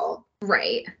illegal.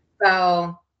 Right.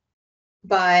 So,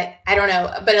 but I don't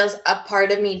know. But it was, a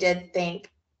part of me did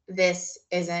think this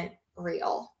isn't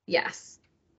real. Yes.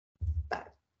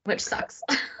 But, which sucks.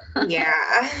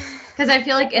 Yeah. Because I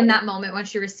feel like in that moment when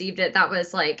she received it, that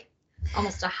was like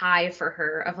almost a high for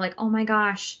her of like, oh my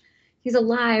gosh, he's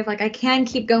alive. Like I can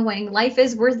keep going. Life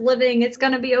is worth living. It's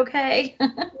going to be okay.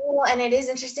 Well, and it is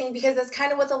interesting because that's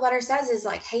kind of what the letter says is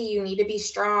like, hey, you need to be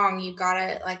strong. You got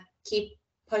to like keep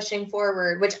pushing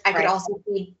forward, which I could also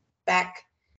see Beck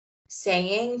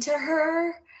saying to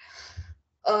her.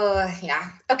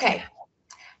 Yeah. Okay.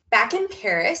 Back in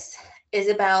Paris,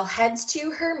 Isabel heads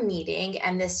to her meeting,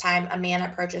 and this time a man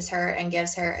approaches her and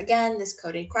gives her, again, this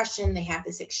coded question. They have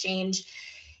this exchange.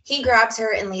 He grabs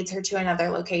her and leads her to another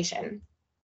location.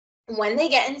 When they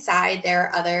get inside, there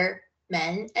are other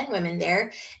men and women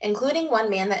there, including one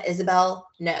man that Isabel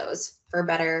knows, for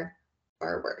better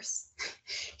or worse.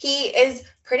 He is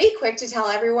pretty quick to tell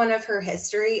everyone of her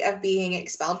history of being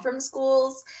expelled from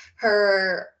schools,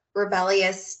 her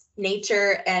rebellious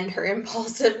nature, and her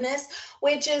impulsiveness,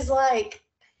 which is like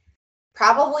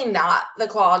probably not the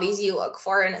qualities you look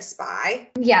for in a spy.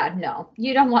 Yeah, no,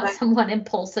 you don't want someone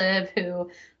impulsive who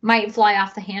might fly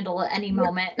off the handle at any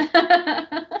moment.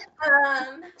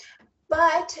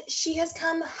 But she has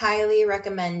come highly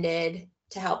recommended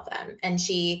to help them, and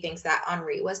she thinks that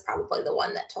Henri was probably the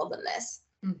one that told them this.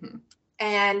 Mm-hmm.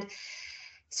 And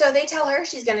so they tell her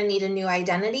she's going to need a new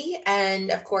identity, and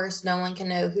of course no one can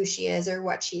know who she is or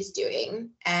what she's doing.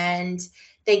 And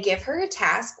they give her a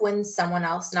task when someone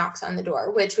else knocks on the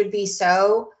door, which would be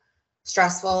so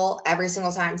stressful every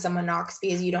single time someone knocks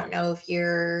because you don't know if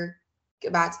you're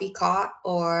about to be caught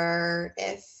or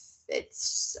if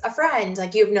it's a friend.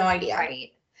 Like you have no idea.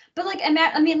 Right. But like,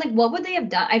 I mean, like, what would they have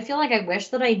done? I feel like I wish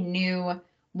that I knew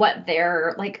what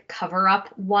their like cover up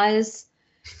was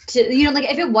to,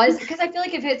 like if it was, because I feel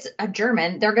like if it's a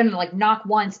German, they're going to like knock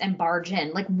once and barge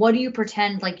in. Like, what do you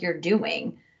pretend like you're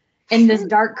doing in this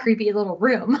dark, creepy little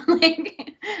room?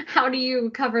 Like, how do you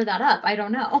cover that up? I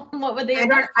don't know. What would they have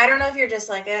done? I don't know if you're just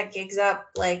like, gigs up,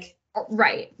 like.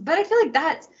 Right. But I feel like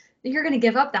you're going to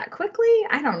give up that quickly.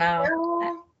 I don't know.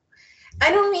 No. I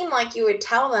don't mean like you would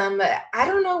tell them, but I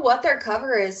don't know what their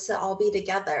cover is to all be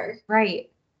together.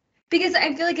 Right. Because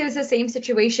I feel like it was the same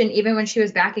situation even when she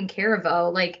was back in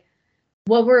Caraveau. Like,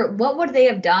 what would they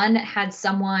have done had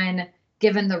someone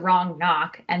given the wrong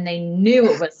knock and they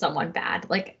knew it was someone bad?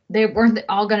 Like, they weren't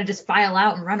all going to just file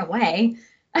out and run away.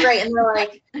 Right. And they're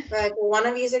like, well, one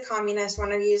of you is a communist.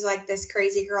 One of you is like this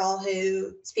crazy girl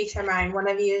who speaks her mind. One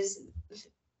of you is,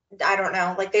 I don't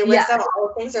know. Like, they list out all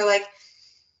the things. They're like,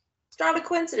 it's not a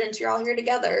coincidence you're all here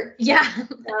together. Yeah.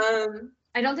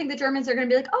 I don't think the Germans are going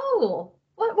to be like, oh,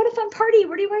 what a fun party.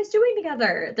 What are you guys doing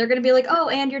together? They're going to be like, oh,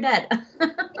 and you're dead.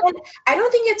 I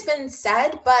don't think it's been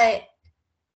said, but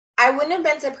I wouldn't have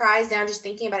been surprised now just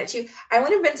thinking about it too. I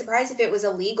wouldn't have been surprised if it was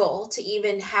illegal to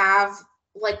even have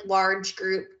like large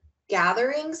group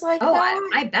gatherings like that.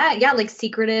 I bet. Yeah, like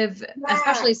secretive,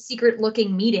 especially secret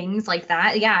looking meetings like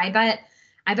that. Yeah,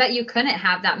 I bet you couldn't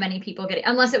have that many people getting,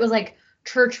 unless it was like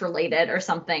church related or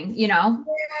something, Yeah,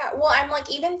 well, I'm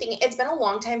like even thinking it's been a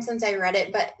long time since I read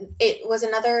it, but it was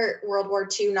another World War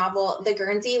II novel, the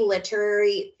Guernsey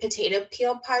Literary Potato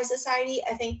Peel Pie Society.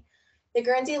 I think the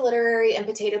Guernsey Literary and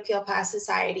Potato Peel Pie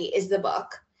Society is the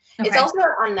book. Okay. It's also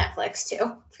on Netflix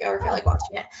too, if you ever feel like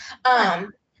watching it.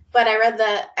 But I read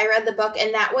the book,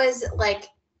 and that was like,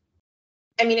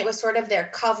 I mean, it was sort of their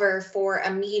cover for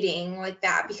a meeting like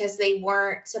that because they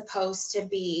weren't supposed to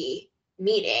be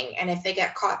meeting, and if they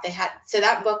get caught, they had, so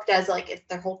that book does like, it's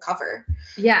their whole cover.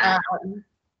 Yeah.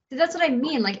 That's what I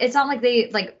mean. Like, it's not like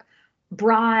they like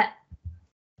brought,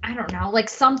 I don't know, like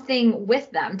something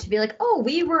with them to be like, oh,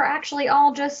 we were actually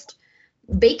all just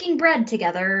baking bread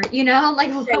together,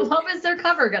 like what was their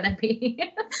cover gonna be?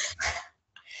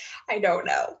 I don't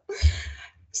know.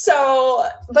 So,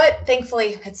 but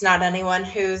thankfully it's not anyone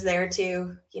who's there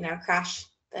to, crash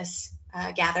this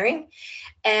gathering.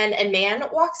 And a man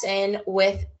walks in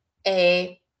with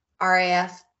a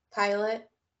RAF pilot,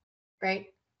 right?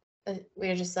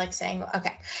 we're just like saying,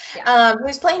 okay. Yeah.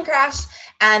 Whose plane crashed,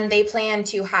 and they plan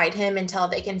to hide him until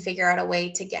they can figure out a way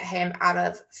to get him out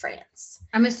of France.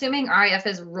 I'm assuming RAF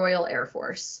is Royal Air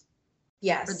Force.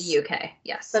 Yes. For the UK.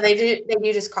 Yes. So they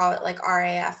do just call it like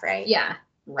RAF, right? Yeah.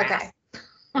 RAF. Okay.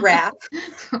 RAF.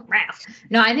 RAF.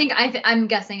 No, I'm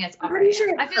guessing it's RAF.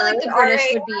 Sure I feel like the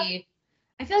British would be.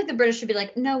 I feel like the British would be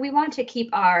like, no, we want to keep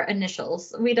our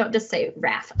initials. We don't just say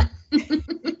RAF.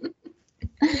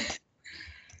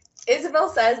 Isabel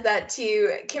says that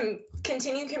to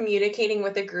continue communicating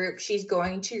with the group, she's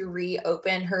going to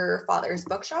reopen her father's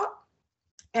bookshop.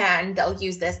 And they'll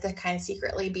use this to kind of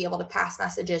secretly be able to pass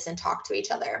messages and talk to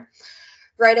each other.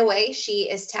 Right away, she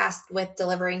is tasked with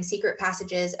delivering secret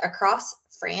passages across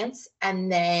France and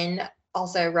then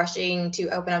also rushing to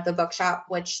open up the bookshop,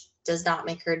 which does not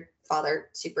make her father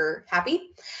super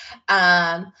happy.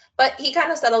 But he kind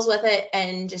of settles with it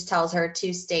and just tells her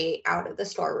to stay out of the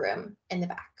storeroom in the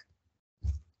back.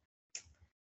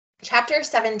 Chapter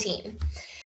 17.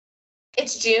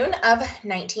 It's June of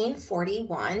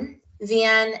 1941.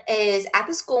 Vian is at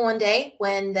the school one day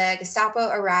when the Gestapo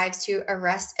arrives to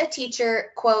arrest a teacher,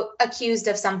 quote, accused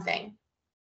of something.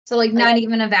 So, like, not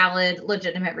even a valid,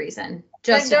 legitimate reason.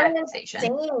 Just an accusation. They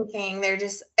don't say anything. They're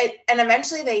just, and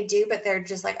eventually they do, but they're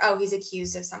just like, oh, he's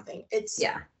accused of something. It's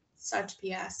such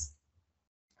BS.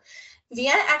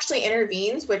 Vian actually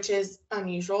intervenes, which is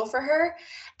unusual for her,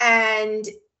 and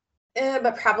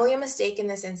but probably a mistake in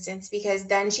this instance, because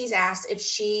then she's asked if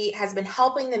she has been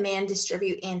helping the man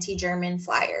distribute anti-German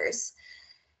flyers.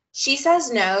 She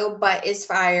says no, but is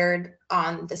fired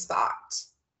on the spot.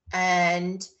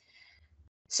 And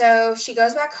so she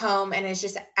goes back home and is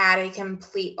just at a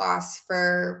complete loss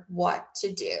for what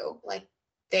to do. Like,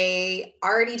 they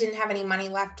already didn't have any money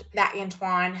left that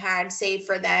Antoine had saved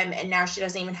for them, and now she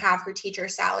doesn't even have her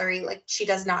teacher's salary. Like, she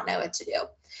does not know what to do.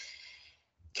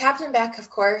 Captain Beck, of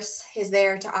course, is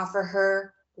there to offer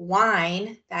her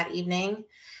wine that evening,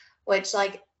 which,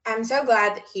 like, I'm so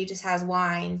glad that he just has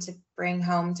wine to bring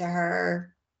home to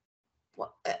her.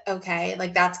 Okay,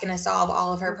 like, that's going to solve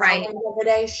all of her problems of the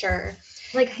day, sure.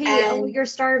 Like, hey, you're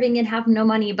starving and have no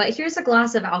money, but here's a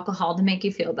glass of alcohol to make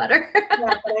you feel better.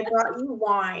 Yeah, but I brought you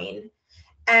wine.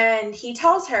 And he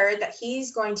tells her that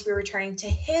he's going to be returning to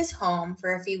his home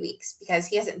for a few weeks because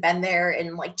he hasn't been there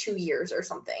in like 2 years or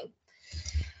something.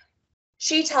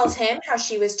 She tells him how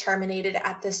she was terminated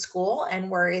at the school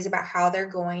and worries about how they're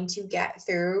going to get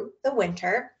through the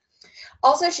winter.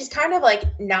 Also, she's kind of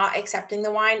like not accepting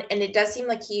the wine, and it does seem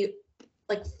like he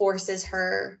like forces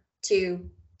her to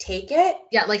take it.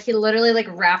 Yeah, like he literally like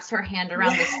wraps her hand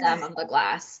around the stem of the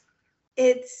glass.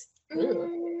 It's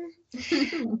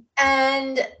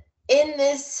and in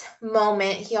this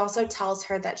moment, he also tells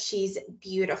her that she's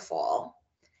beautiful.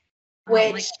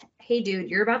 Which, like, hey, dude,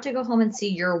 you're about to go home and see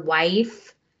your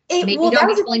wife. Maybe don't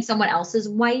be telling someone else's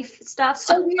wife stuff.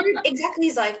 So weird. Exactly.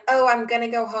 He's like, oh, I'm going to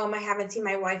go home. I haven't seen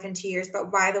my wife in 2 years.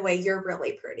 But by the way, you're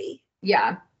really pretty.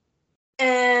 Yeah.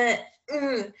 And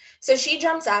so she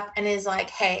jumps up and is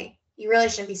like, hey, you really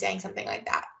shouldn't be saying something like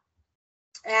that.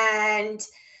 And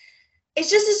it's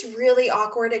just this really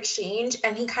awkward exchange.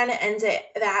 And he kind of ends it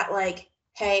that like,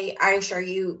 hey, I assure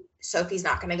you, Sophie's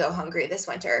not going to go hungry this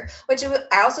winter, which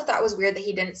I also thought was weird that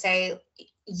he didn't say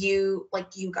you,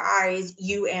 like you guys,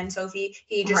 you and Sophie.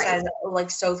 He just says like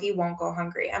Sophie won't go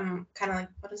hungry. I'm kind of like,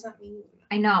 what does that mean?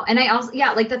 I know. And I also,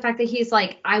 like the fact that he's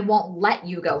like, I won't let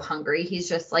you go hungry. He's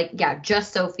just like, yeah,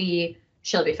 just Sophie.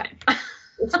 She'll be fine.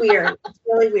 It's weird. It's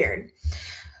really weird.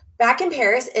 Back in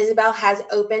Paris, Isabel has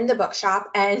opened the bookshop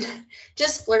and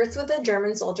just flirts with the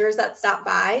German soldiers that stop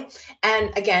by.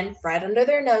 And again, right under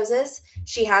their noses,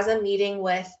 she has a meeting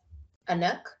with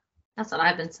Anouk. That's what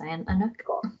I've been saying, Anouk.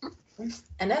 Cool.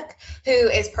 Anouk, who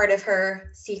is part of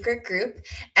her secret group.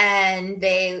 And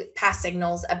they pass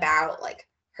signals about like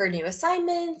her new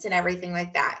assignments and everything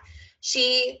like that.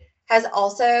 She has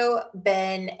also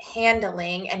been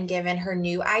handling and given her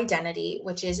new identity,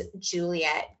 which is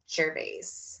Juliette Gervais.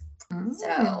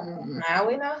 So now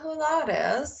we know who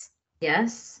that is.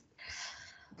 Yes.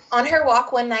 On her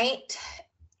walk one night,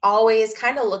 always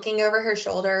kind of looking over her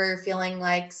shoulder, feeling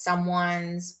like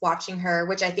someone's watching her,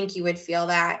 which I think you would feel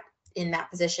that in that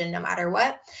position no matter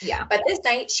what. Yeah. But this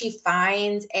night she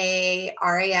finds a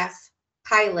RAF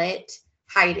pilot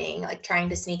hiding, like trying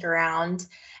to sneak around.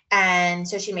 And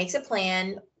so she makes a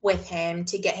plan with him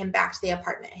to get him back to the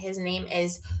apartment. His name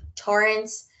is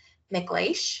Torrance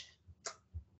McLeish.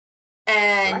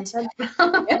 And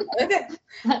okay.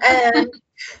 And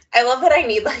I love that I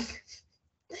need like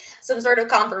some sort of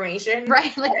confirmation.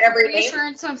 Right. Like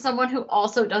reassurance from someone who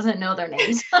also doesn't know their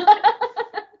names.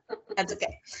 That's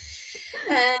okay.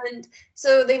 And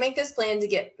so they make this plan to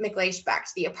get McLeish back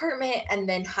to the apartment and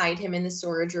then hide him in the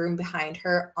storage room behind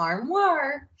her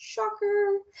armoire.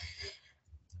 Shocker.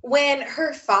 When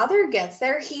her father gets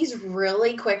there, he's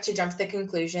really quick to jump to the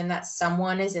conclusion that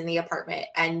someone is in the apartment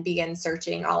and begins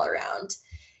searching all around.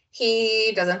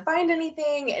 He doesn't find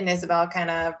anything, and Isabel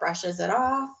kind of brushes it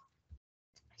off.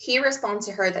 He responds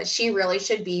to her that she really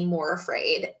should be more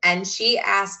afraid, and she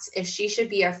asks if she should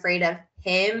be afraid of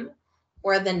him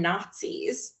or the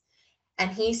Nazis. And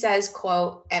he says,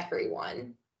 quote,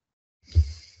 everyone.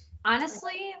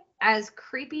 Honestly, as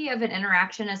creepy of an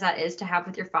interaction as that is to have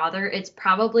with your father, it's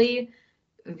probably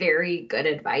very good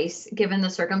advice given the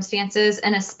circumstances,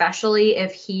 and especially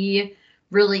if he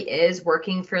really is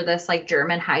working for this like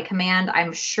German high command.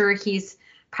 I'm sure he's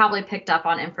probably picked up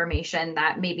on information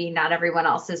that maybe not everyone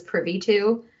else is privy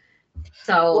to.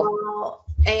 So, well,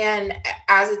 and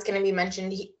as it's going to be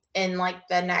mentioned in like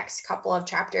the next couple of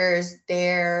chapters,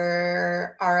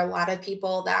 there are a lot of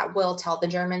people that will tell the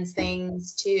Germans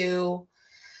things to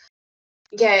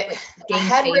get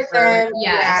ahead with them,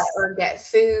 yes, or get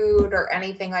food or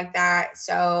anything like that.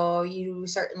 So you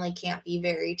certainly can't be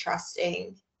very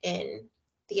trusting in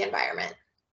the environment.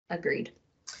 Agreed.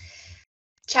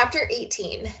 Chapter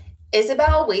 18.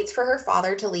 Isabel waits for her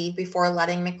father to leave before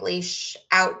letting McLeish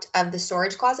out of the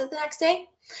storage closet the next day.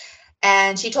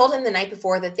 And she told him the night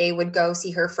before that they would go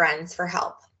see her friends for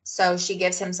help. So she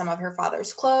gives him some of her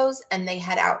father's clothes and they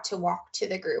head out to walk to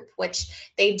the group, which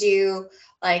they do.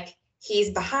 Like,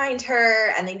 he's behind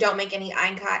her and they don't make any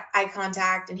eye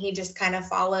contact, and he just kind of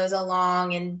follows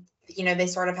along. And, you know, they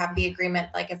sort of have the agreement,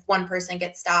 like if one person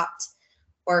gets stopped,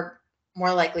 or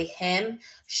more likely him,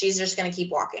 she's just going to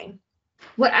keep walking.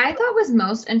 What I thought was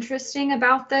most interesting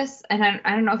about this, and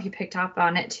I don't know if you picked up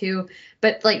on it too,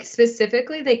 but like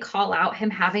specifically they call out him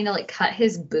having to like cut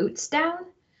his boots down.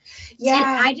 Yeah.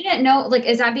 And I didn't know, like,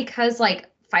 is that because like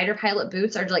fighter pilot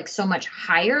boots are like so much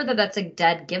higher that that's a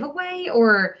dead giveaway?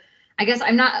 Or I guess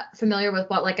I'm not familiar with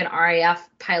what like an RAF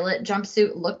pilot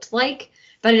jumpsuit looked like,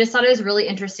 but I just thought it was really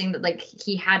interesting that like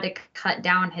he had to cut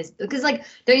down his, because like,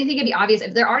 don't you think it'd be obvious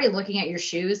if they're already looking at your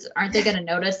shoes, aren't they going to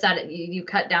notice that you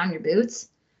cut down your boots?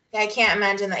 Yeah, I can't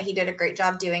imagine that he did a great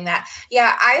job doing that.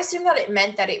 Yeah, I assume that it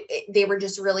meant that they were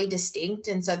just really distinct,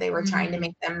 and so they were trying to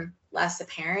make them less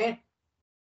apparent.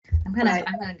 I'm gonna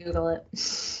Google it.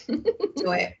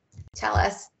 Do it. Tell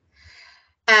us.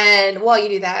 And while you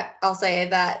do that, I'll say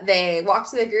that they walk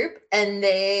to the group, and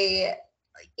they,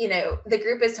 you know, the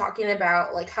group is talking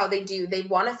about like how they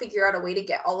want to figure out a way to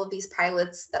get all of these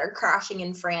pilots that are crashing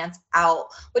in France out,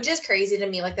 which is crazy to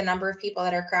me, like the number of people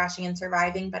that are crashing and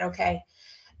surviving, but okay.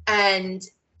 And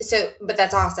so, but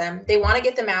that's awesome. They want to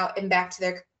get them out and back to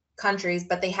their countries,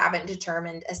 but they haven't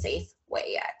determined a safe way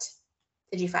yet.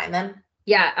 Did you find them?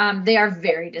 Yeah, they are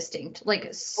very distinct, like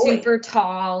super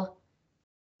tall,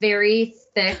 very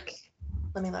thick.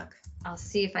 Let me look. I'll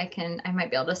see if I might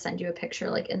be able to send you a picture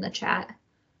like in the chat.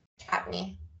 Chat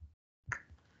me.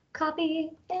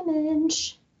 Copy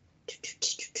image.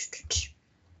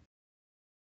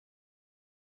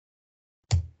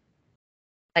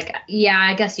 Like, yeah,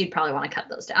 I guess you'd probably want to cut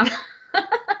those down.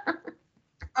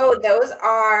 Oh, those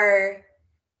are,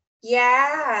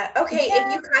 yeah. Okay, yeah.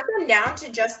 If you cut them down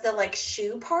to just the like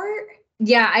shoe part.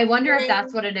 Yeah, I wonder if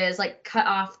that's what it is. Like, cut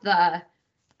off the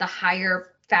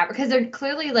higher fabric, because they're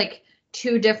clearly like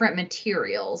two different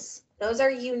materials. Those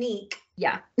are unique.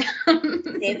 Yeah.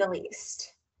 To say the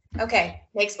least. Okay,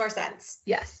 makes more sense.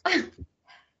 Yes.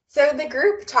 So the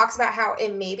group talks about how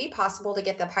it may be possible to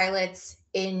get the pilots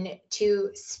into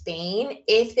Spain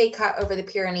if they cut over the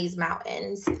Pyrenees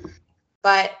Mountains.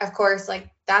 But of course, like,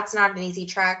 that's not an easy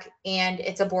trek, and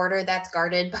it's a border that's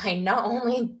guarded by not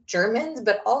only Germans,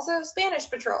 but also Spanish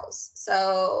patrols.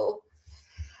 So,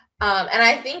 and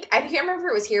I can't remember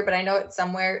if it was here, but I know it's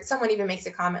somewhere, someone even makes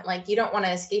a comment, like, you don't want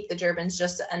to escape the Germans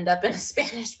just to end up in a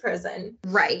Spanish prison.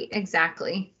 Right,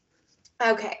 exactly.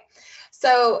 Okay.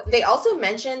 So they also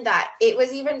mentioned that it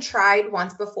was even tried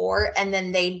once before, and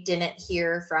then they didn't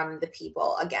hear from the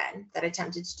people again that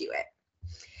attempted to do it.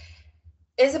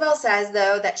 Isabel says,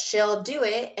 though, that she'll do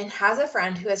it and has a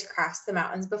friend who has crossed the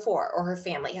mountains before, or her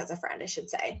family has a friend, I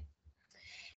should say.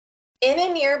 In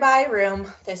a nearby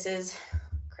room, this is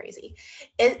crazy,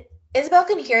 Isabel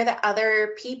can hear that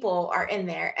other people are in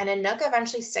there, and Anouk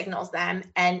eventually signals them,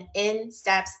 and in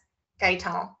steps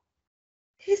Gaetan.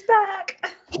 He's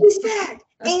back. He's back.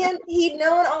 And he'd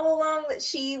known all along that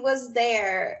she was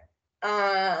there.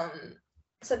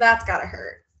 So that's gotta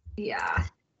hurt. Yeah.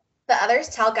 The others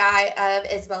tell Guy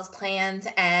of Isabel's plans,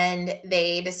 and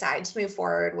they decide to move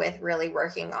forward with really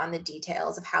working on the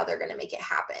details of how they're going to make it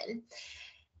happen.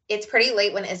 it's pretty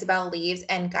late when Isabel leaves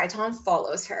and Gaetan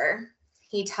follows her.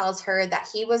 He tells her that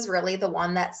he was really the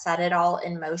one that set it all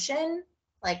in motion,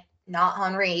 like not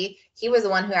Henri. He was the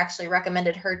one who actually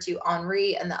recommended her to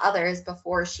Henri and the others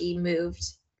before she moved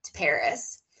to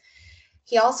Paris.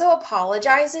 He also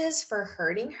apologizes for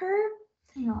hurting her.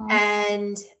 Aww.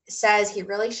 And says he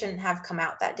really shouldn't have come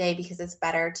out that day because it's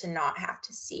better to not have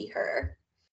to see her.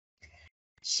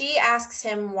 She asks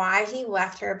him why he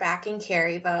left her back in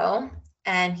Carrivo,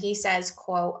 and he says,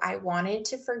 quote, "I wanted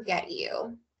to forget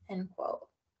you," end quote.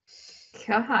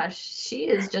 Gosh, she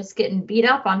is just getting beat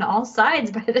up on all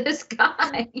sides by this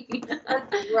guy.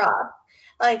 That's rough.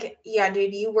 Like, yeah,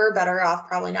 dude, you were better off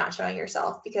probably not showing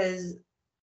yourself, because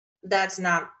that's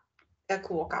not a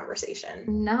cool conversation.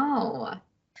 No.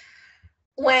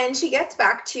 When she gets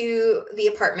back to the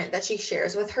apartment that she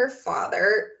shares with her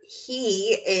father,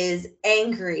 he is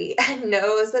angry and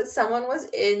knows that someone was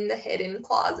in the hidden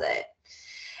closet.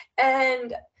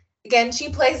 And again, she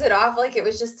plays it off like it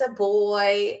was just a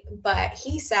boy, but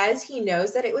he says he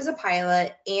knows that it was a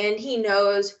pilot, and he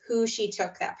knows who she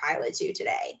took that pilot to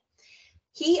today.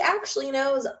 He actually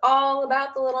knows all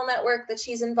about the little network that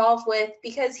she's involved with,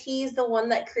 because he's the one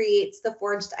that creates the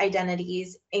forged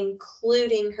identities,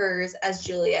 including hers as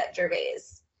Juliette Gervais.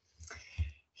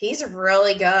 He's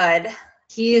really good.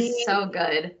 He is so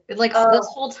good. Like this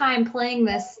whole time playing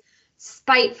this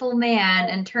spiteful man,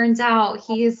 and turns out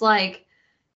he's like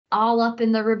all up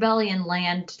in the rebellion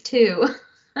land too.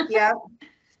 Yep.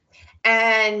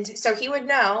 And so he would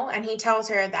know, and he tells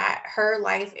her that her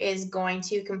life is going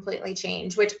to completely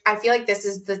change, which I feel like this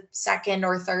is the second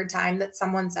or third time that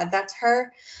someone said that to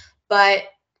her. But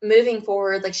moving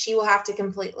forward, like, she will have to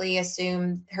completely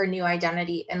assume her new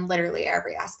identity in literally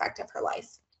every aspect of her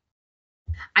life.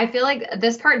 I feel like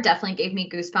this part definitely gave me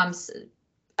goosebumps.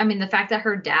 I mean, the fact that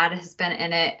her dad has been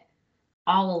in it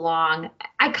all along,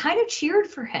 I kind of cheered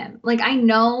for him. Like, I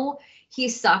know he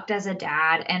sucked as a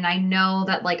dad, and I know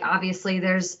that, like, obviously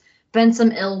there's been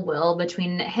some ill will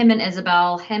between him and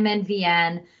Isabel, him and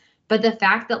Vienne, but the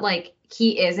fact that, like,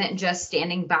 he isn't just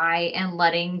standing by and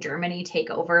letting Germany take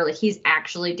over, like, he's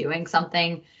actually doing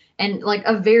something, and like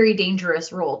a very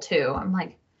dangerous role too. I'm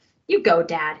like, you go,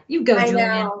 Dad, you go, Julian.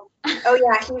 I know. Oh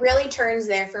yeah, he really turns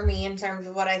there for me in terms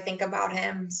of what I think about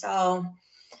him. So,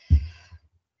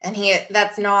 and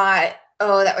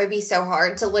that would be so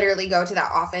hard to literally go to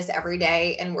that office every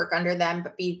day and work under them,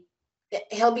 but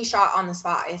he'll be shot on the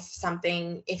spot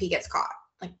if he gets caught.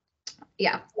 Like,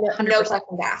 yeah, 100%. No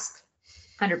questions asked.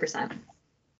 100%.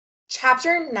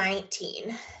 Chapter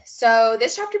 19. So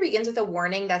this chapter begins with a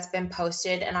warning that's been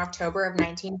posted in October of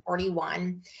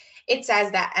 1941. It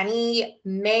says that any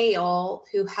male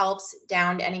who helps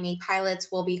downed enemy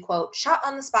pilots will be, quote, shot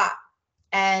on the spot.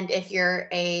 And if you're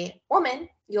a woman,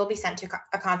 you'll be sent to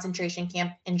a concentration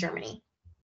camp in Germany.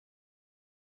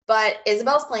 But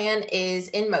Isabel's plan is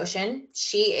in motion.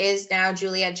 She is now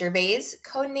Juliette Gervais,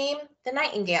 codename the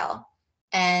Nightingale,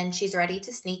 and she's ready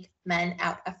to sneak men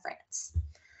out of France.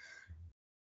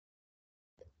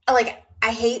 Like,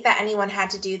 I hate that anyone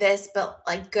had to do this, but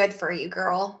like, good for you,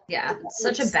 girl. Yeah,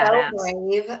 such a badass. So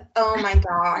brave. Oh my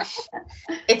gosh.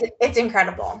 It's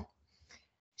incredible.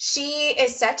 She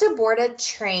is set to board a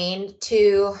train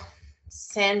to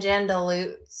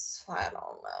Saint-Jean-de-Luz. I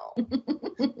don't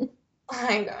know.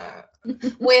 I know.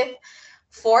 With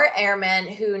 4 airmen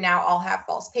who now all have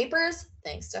false papers,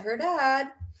 thanks to her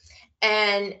dad.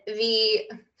 And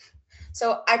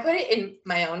so I put it in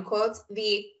my own quotes,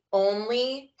 the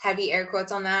only heavy air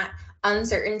quotes on that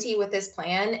uncertainty with this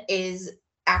plan is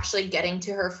actually getting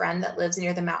to her friend that lives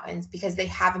near the mountains, because they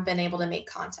haven't been able to make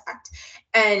contact.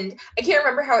 And I can't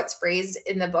remember how it's phrased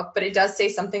in the book, but it does say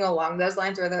something along those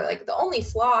lines where they're like, the only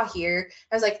flaw here.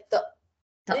 I was like, the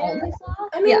only flaw?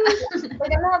 I mean,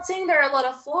 like, I'm not saying there are a lot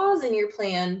of flaws in your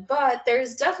plan, but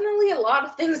there's definitely a lot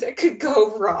of things that could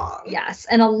go wrong. Yes,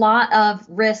 and a lot of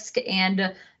risk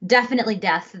and definitely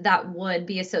death that would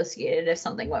be associated if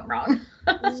something went wrong.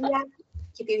 Yeah.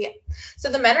 So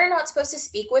the men are not supposed to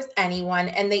speak with anyone,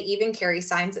 and they even carry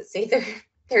signs that say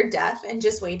they're deaf and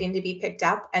just waiting to be picked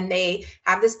up. And they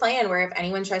have this plan where if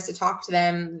anyone tries to talk to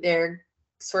them, they're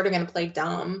sort of going to play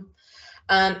dumb.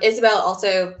 Isabel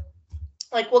also,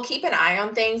 like, will keep an eye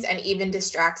on things and even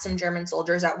distract some German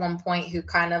soldiers at one point who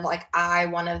kind of like eye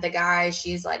one of the guys.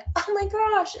 She's like, oh my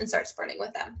gosh, and starts flirting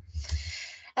with them.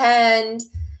 And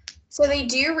so they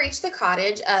do reach the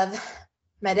cottage of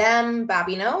Madame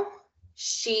Babineau.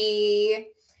 She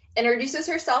introduces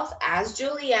herself as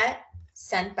Juliette,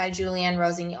 sent by Julienne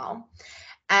Rossignol.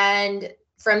 And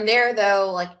from there,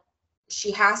 though, like,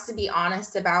 she has to be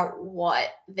honest about what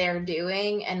they're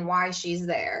doing and why she's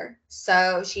there.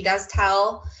 So she does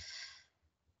tell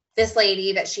this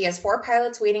lady that she has 4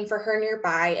 pilots waiting for her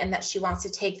nearby and that she wants to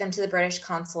take them to the British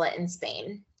consulate in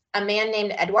Spain. A man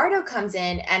named Eduardo comes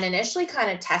in and initially kind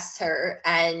of tests her,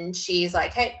 and she's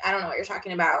like, hey, I don't know what you're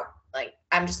talking about. Like,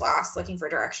 I'm just lost looking for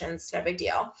directions. No big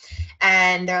deal.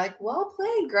 And they're like, well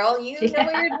played, girl. You know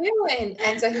what you're doing.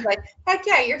 And so he's like, heck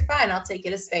yeah, you're fine. I'll take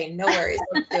you to Spain. No worries.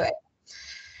 Let's do it.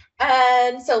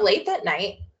 And so late that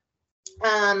night,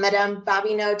 Madame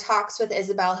Babino talks with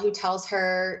Isabel, who tells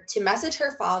her to message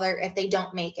her father if they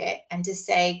don't make it, and to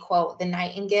say, quote, the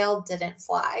Nightingale didn't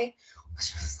fly.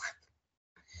 Which was like,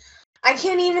 I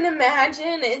can't even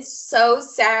imagine. It's so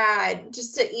sad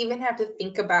just to even have to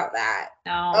think about that.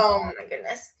 Oh my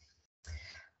goodness.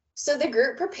 So the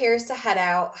group prepares to head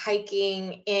out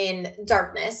hiking in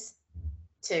darkness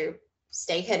to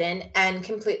stay hidden and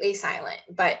completely silent,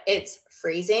 but it's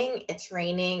freezing, it's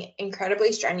raining,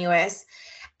 incredibly strenuous,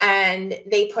 and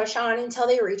they push on until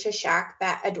they reach a shack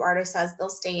that Eduardo says they'll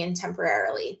stay in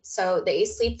temporarily. So they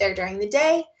sleep there during the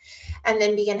day and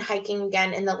then begin hiking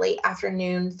again in the late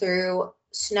afternoon through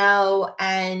snow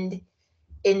and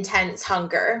intense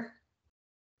hunger.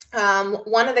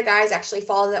 One of the guys actually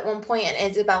falls at one point,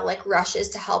 and Isabel like rushes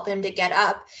to help him to get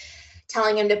up,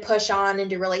 telling him to push on and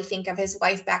to really think of his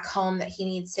wife back home that he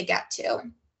needs to get to.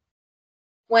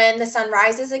 When the sun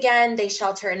rises again, they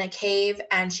shelter in a cave,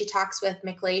 and she talks with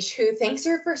McLeish, who thanks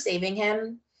her for saving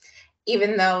him,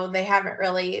 even though they haven't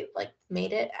really like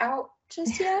made it out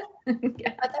just yet.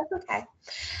 Yeah. But that's okay.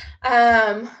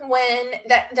 When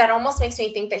that almost makes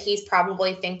me think that he's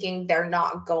probably thinking they're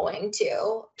not going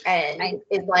to, and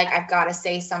is like, I've got to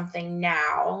say something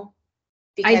now.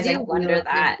 Because I do wonder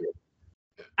that.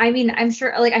 I mean, I'm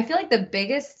sure, like, I feel like the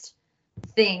biggest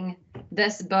thing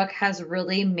this book has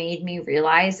really made me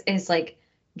realize is like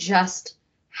just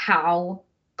how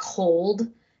cold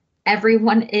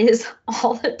everyone is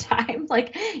all the time,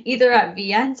 like either at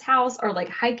Vienne's house or like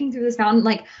hiking through this mountain.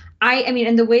 Like I mean,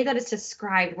 and the way that it's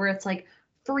described where it's like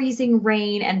freezing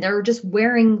rain and they're just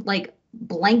wearing like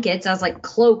blankets as like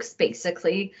cloaks,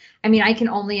 basically. I mean, I can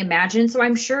only imagine. So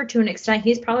I'm sure to an extent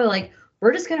he's probably like,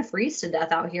 we're just going to freeze to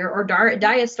death out here or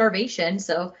die of starvation.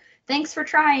 So thanks for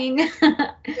trying. We'll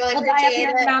die up here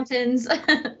in the mountains.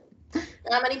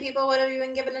 Not many people would have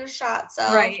even given it a shot. So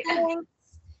right.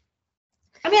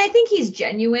 I mean, I think he's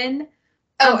genuine.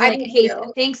 Oh, like, hey,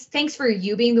 thanks for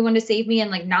you being the one to save me and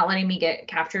like not letting me get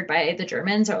captured by the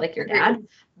Germans or like your dad.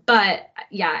 But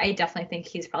yeah, I definitely think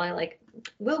he's probably like,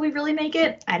 will we really make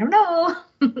it? I don't know.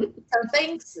 So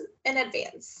thanks in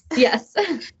advance. Yes.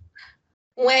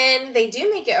 When they do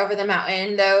make it over the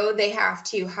mountain, though, they have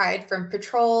to hide from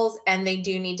patrols and they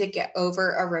do need to get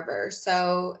over a river.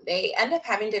 So they end up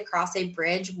having to cross a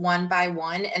bridge one by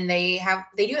one, and they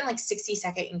do it in like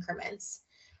 60-second increments.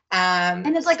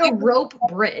 And it's like a rope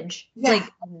bridge. Yeah, like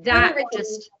that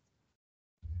just.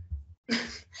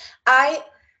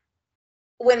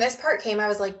 When this part came, I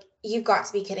was like, you've got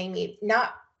to be kidding me.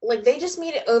 Not like they just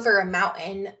made it over a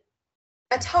mountain,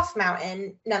 a tough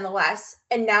mountain nonetheless.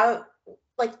 And now,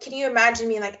 like, can you imagine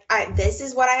me like, this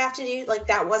is what I have to do? Like,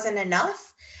 that wasn't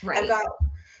enough. Right. I've got,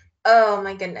 oh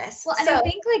my goodness. Well, and I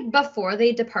think like before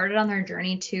they departed on their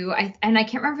journey too, I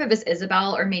can't remember if it was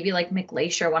Isabel or maybe like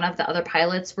McLeish or one of the other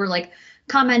pilots were like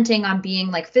commenting on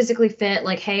being like physically fit,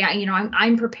 like, hey,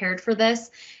 I'm prepared for this.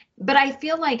 But I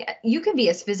feel like you can be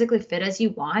as physically fit as you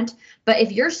want, but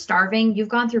if you're starving, you've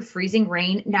gone through freezing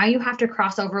rain, now you have to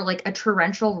cross over like a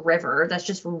torrential river that's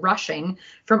just rushing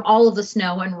from all of the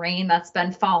snow and rain that's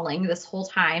been falling this whole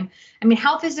time. I mean,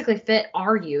 how physically fit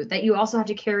are you that you also have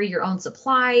to carry your own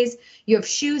supplies? You have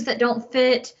shoes that don't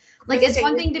fit. Like, it's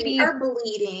one thing to be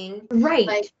bleeding. Right.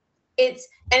 Like it's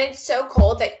so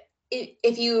cold that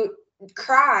if you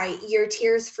cry, your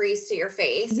tears freeze to your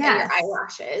face and your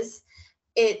eyelashes.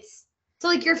 It's so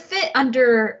like you're fit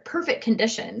under perfect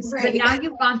conditions, right. But now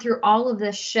you've gone through all of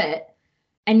this shit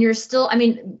and you're still, I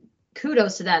mean,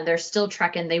 kudos to them. They're still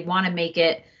trekking. They want to make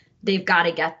it. They've got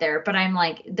to get there. But I'm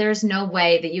like, there's no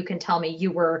way that you can tell me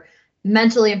you were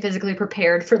mentally and physically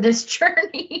prepared for this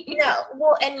journey. No.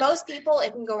 Well, and most people,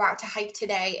 if you go out to hike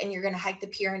today and you're going to hike the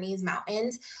Pyrenees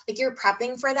Mountains, like you're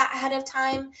prepping for that ahead of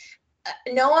time.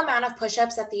 No amount of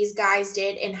push-ups that these guys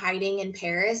did in hiding in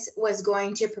Paris was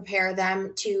going to prepare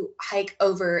them to hike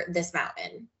over this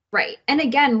mountain. Right. And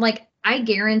again, like I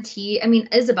guarantee, I mean,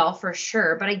 Isabel for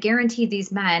sure, but I guarantee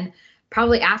these men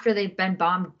probably after they've been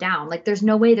bombed down, like there's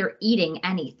no way they're eating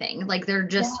anything. Like they're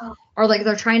just, or like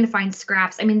they're trying to find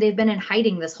scraps. I mean, they've been in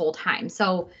hiding this whole time.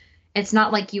 So it's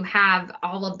not like you have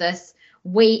all of this.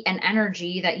 weight and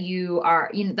energy that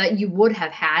that you would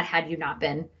have had you not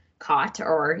been caught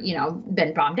or,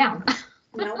 been bombed down.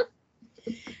 No.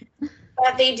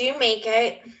 But they do make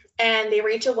it, and they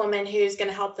reach a woman who's going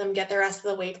to help them get the rest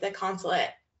of the way to the consulate.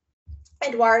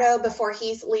 Eduardo, before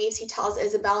he leaves, he tells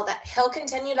Isabel that he'll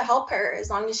continue to help her as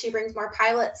long as she brings more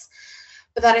pilots,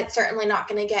 but that it's certainly not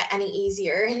going to get any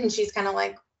easier. And she's kind of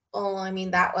like, well, I mean,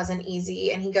 that wasn't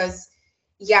easy. And he goes,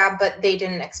 yeah, but they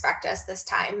didn't expect us this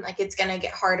time. Like, it's going to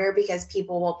get harder because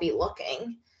people will be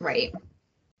looking. Right.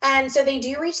 And so they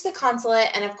do reach the consulate.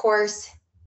 And of course,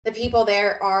 the people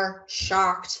there are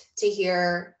shocked to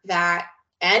hear that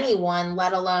anyone,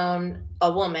 let alone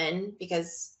a woman,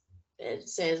 because it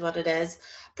is what it is,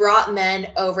 brought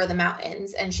men over the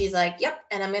mountains. And she's like, yep,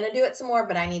 and I'm going to do it some more,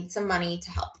 but I need some money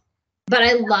to help. But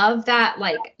I love that,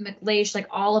 like, McLeish, like,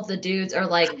 all of the dudes are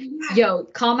like, yo,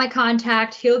 call my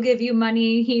contact. He'll give you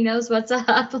money. He knows what's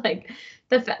up. Like,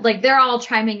 they're all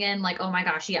chiming in like, oh my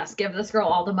gosh, yes, give this girl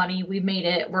all the money. We made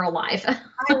it. We're alive.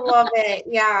 I love it.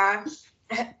 Yeah.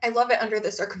 I love it under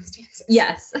the circumstances.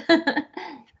 Yes.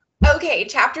 Okay,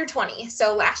 chapter 20.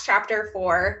 So last chapter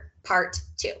for part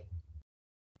 2.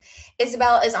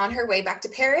 Isabel is on her way back to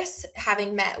Paris,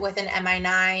 having met with an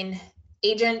MI9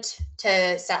 agent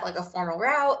to set like a formal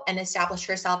route and establish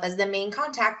herself as the main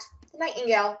contact,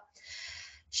 Nightingale.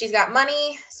 She's got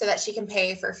money so that she can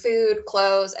pay for food,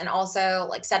 clothes, and also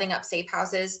like setting up safe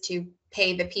houses to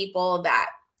pay the people that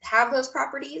have those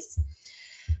properties.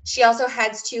 She also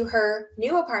heads to her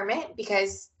new apartment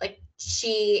because like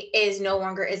she is no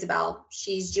longer Isabel.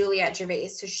 She's Juliette Gervais,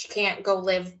 so she can't go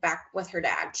live back with her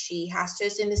dad. She has to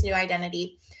assume this new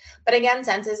identity, but again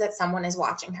senses that someone is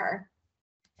watching her.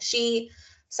 She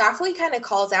softly kind of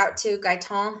calls out to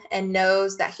Gaetan and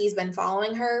knows that he's been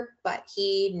following her, but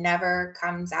he never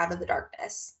comes out of the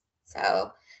darkness.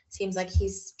 So it seems like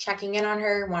he's checking in on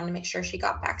her, wanting to make sure she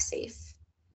got back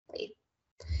safely.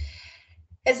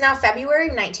 It's now February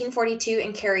 1942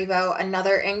 in Carrivo,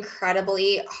 another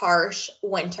incredibly harsh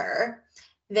winter.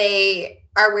 They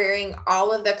are wearing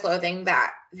all of the clothing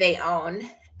that they own,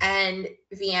 and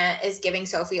Vian is giving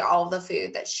Sophie all of the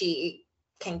food that she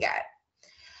can get.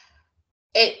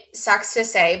 It sucks to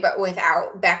say, but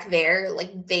without Beck there,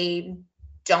 like they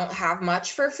don't have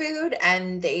much for food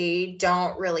and they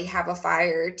don't really have a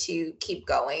fire to keep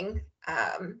going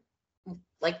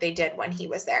like they did when he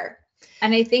was there.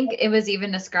 And I think it was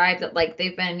even described that like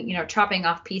they've been, chopping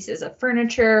off pieces of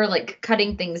furniture, like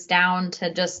cutting things down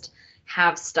to just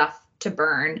have stuff to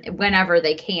burn whenever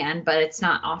they can, but it's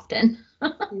not often.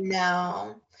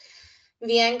 No.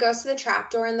 Vian goes to the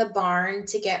trapdoor in the barn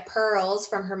to get pearls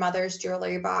from her mother's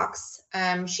jewelry box.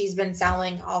 She's been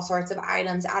selling all sorts of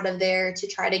items out of there to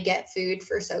try to get food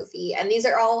for Sophie. And these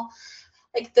are all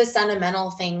like the sentimental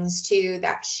things too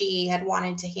that she had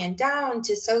wanted to hand down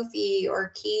to Sophie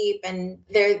or keep. And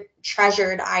they're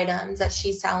treasured items that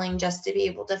she's selling just to be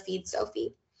able to feed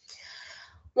Sophie.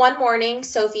 One morning,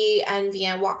 Sophie and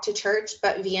Vian walk to church,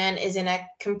 but Vian is in a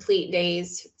complete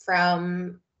daze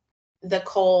from the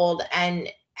cold and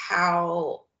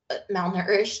how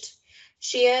malnourished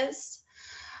she is.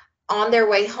 On their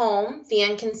way home,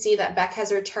 Vian can see that Beck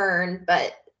has returned,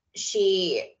 but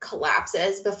she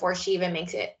collapses before she even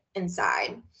makes it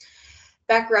inside.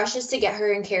 Beck rushes to get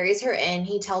her and carries her in.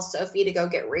 He tells Sophie to go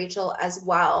get Rachel as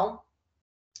well.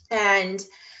 And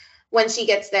when she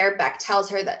gets there, Beck tells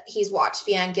her that he's watched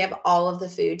Vian give all of the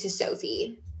food to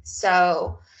Sophie.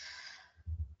 So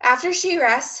after she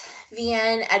rests,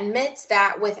 Vian admits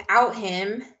that without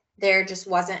him, there just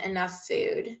wasn't enough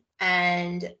food.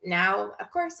 And now,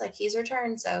 of course, like he's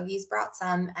returned, so he's brought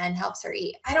some and helps her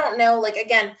eat. I don't know, like,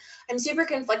 again, I'm super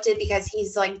conflicted because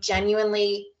he's like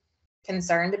genuinely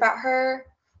concerned about her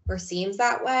or seems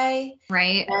that way.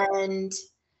 Right. And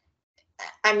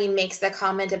I mean, makes the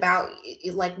comment about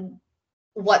like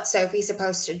what Sophie's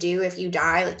supposed to do if you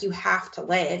die. Like, you have to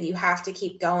live, you have to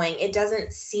keep going. It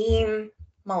doesn't seem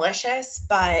malicious,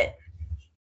 but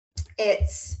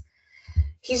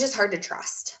he's just hard to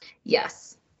trust.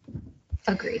 Yes.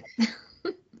 Agreed.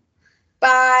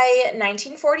 By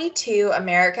 1942,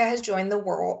 America has joined the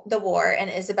war, and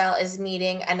Isabel is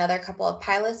meeting another couple of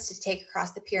pilots to take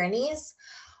across the Pyrenees.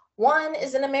 One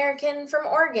is an American from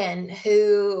Oregon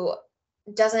who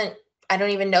I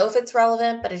don't even know if it's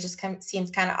relevant, but it just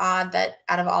seems kind of odd that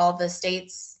out of all the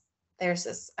states, there's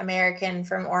this American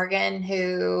from Oregon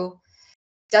who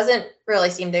doesn't really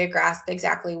seem to grasp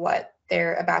exactly what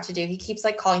they're about to do. He keeps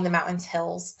like calling the mountains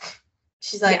hills.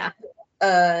 She's like,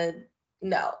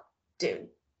 no, dude.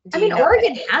 I mean,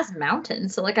 Oregon has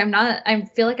mountains, so like I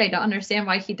feel like I don't understand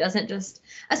why he doesn't just,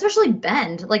 especially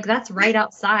Bend, like that's right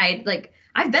outside. Like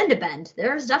I've been to Bend.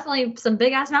 There's definitely some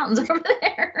big ass mountains over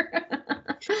there.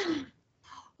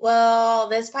 Well,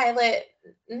 this pilot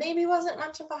maybe wasn't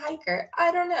much of a hiker.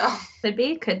 I don't know.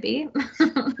 Could be.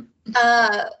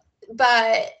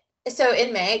 But so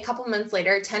in May, a couple months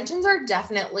later, tensions are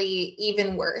definitely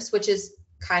even worse, which is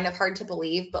kind of hard to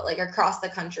believe, but like across the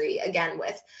country, again,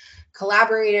 with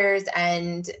collaborators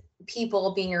and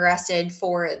people being arrested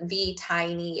for the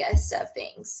tiniest of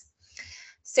things.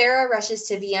 Sarah rushes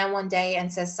to Vienna one day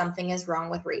and says something is wrong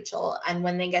with Rachel. And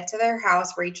when they get to their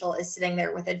house, Rachel is sitting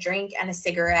there with a drink and a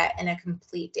cigarette in a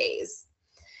complete daze.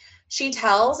 She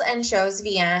tells and shows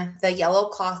Vienna the yellow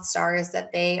cloth stars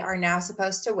that they are now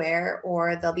supposed to wear,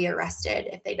 or they'll be arrested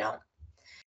if they don't.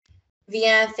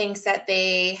 Vienna thinks that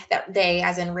they,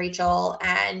 as in Rachel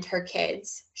and her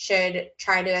kids, should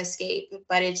try to escape,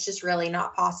 but it's just really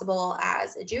not possible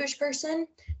as a Jewish person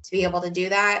to be able to do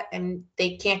that. And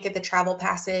they can't get the travel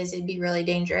passes. It'd be really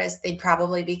dangerous. They'd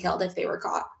probably be killed if they were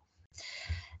caught.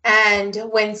 And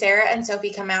when Sarah and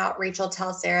Sophie come out, Rachel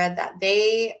tells Sarah that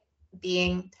they,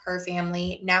 being her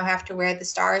family, now have to wear the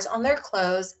stars on their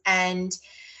clothes. And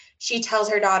she tells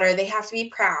her daughter they have to be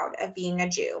proud of being a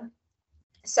Jew.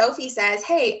 Sophie says,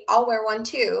 hey, I'll wear one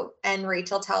too. And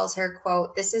Rachel tells her,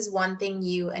 quote, this is one thing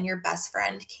you and your best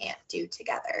friend can't do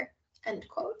together, end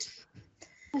quote.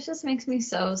 That just makes me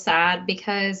so sad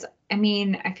because, I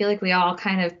mean, I feel like we all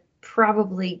kind of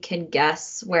probably can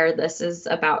guess where this is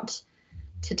about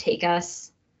to take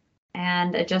us.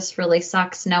 And it just really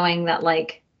sucks knowing that,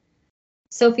 like,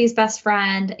 Sophie's best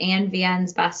friend and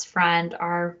Vienne's best friend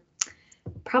are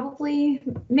probably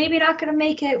maybe not going to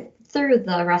make it through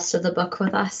the rest of the book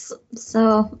with us.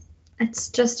 So it's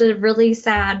just a really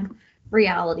sad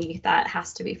reality that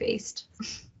has to be faced.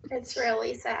 It's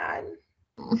really sad.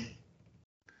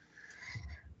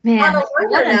 Man, on a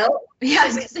lighter note, yeah, I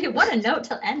was gonna say, what a note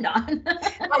to end on.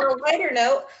 On a lighter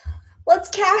note, let's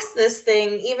cast this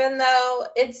thing, even though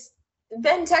it's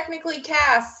been technically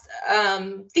cast.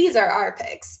 These are our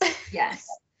picks. Yes.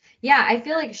 Yeah, I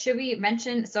feel like, should we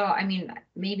mention, so I mean,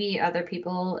 maybe other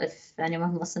people, if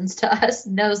anyone listens to us,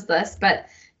 knows this, but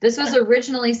this was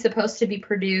originally supposed to be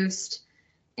produced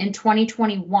in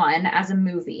 2021 as a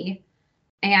movie.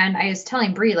 And I was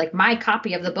telling Brie, like, my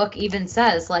copy of the book even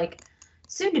says, like,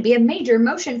 soon to be a major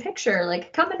motion picture,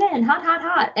 like, coming in hot, hot,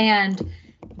 hot. And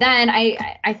then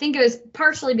I think it was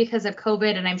partially because of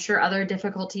COVID, and I'm sure other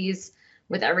difficulties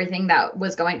with everything that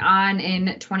was going on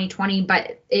in 2020,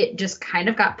 but it just kind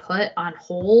of got put on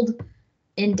hold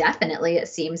indefinitely, it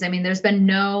seems. I mean, there's been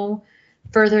no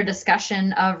further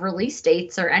discussion of release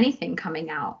dates or anything coming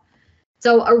out.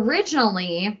 So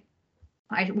originally,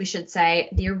 we should say,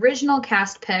 the original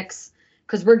cast picks,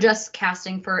 because we're just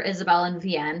casting for Isabel and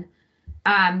Vienne,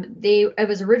 it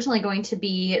was originally going to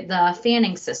be the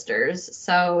Fanning sisters,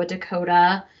 so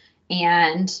Dakota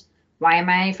and, why am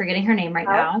I forgetting her name right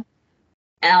now?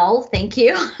 Elle, thank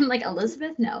you. I'm like,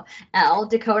 Elizabeth, no. Elle,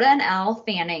 Dakota and Elle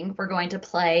Fanning were going to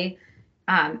play,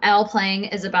 Elle playing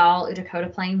Isabel, Dakota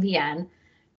playing Vienne.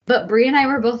 But Brie and I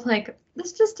were both like,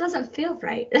 this just doesn't feel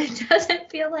right. It doesn't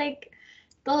feel like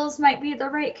those might be the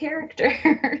right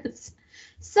characters.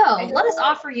 So let us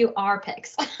offer you our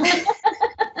picks.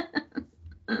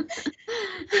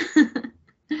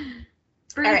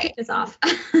 Brie, right. kick us off.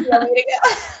 You want me to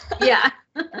go? Yeah.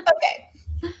 Okay.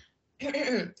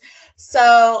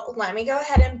 So let me go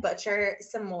ahead and butcher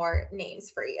some more names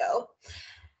for you.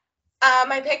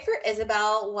 My pick for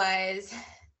Isabel was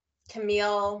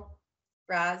Camille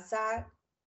Raza.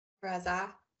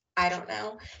 I don't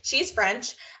know. She's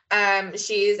French.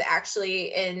 She's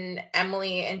actually in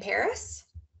Emily in Paris.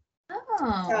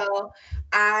 Oh. So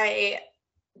I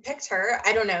picked her.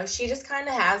 I don't know. She just kind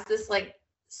of has this like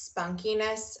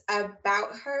spunkiness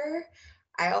about her.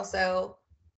 I also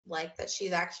like that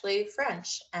she's actually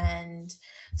French, and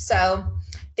so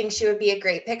I think she would be a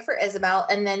great pick for Isabel.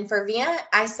 And then for Vienna,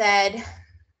 I said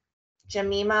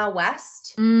Jemima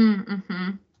West.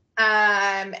 Mm-hmm.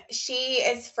 She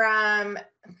is from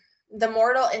The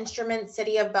Mortal Instrument,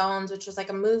 City of Bones, which was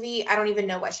like a movie. I don't even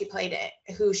know what she played it,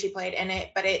 who she played in it,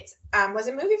 but it was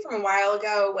a movie from a while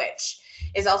ago, which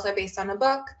is also based on a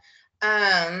book.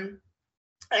 And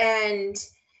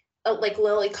like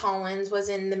Lily Collins was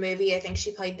in the movie. I think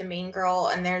she played the main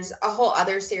girl. And there's a whole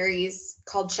other series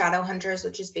called Shadowhunters,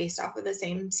 which is based off of the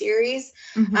same series.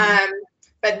 Mm-hmm.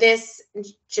 But this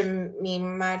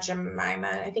Jemima,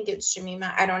 I think it's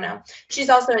Jemima, I don't know. She's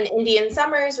also in Indian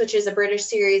Summers, which is a British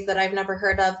series that I've never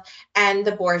heard of, and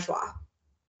The Bourgeois.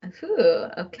 Ooh,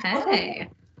 okay.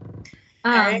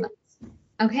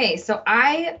 Okay, so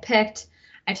I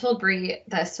told Brie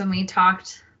this when we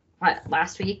talked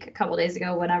last week, a couple days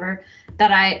ago, whenever,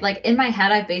 that I like in my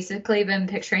head, I've basically been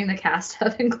picturing the cast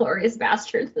of Inglourious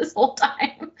Basterds this whole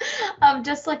time.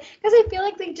 Just like, because I feel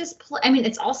like they just play. I mean,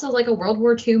 it's also like a World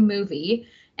War II movie,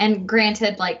 and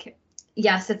granted, like,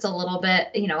 yes, it's a little bit,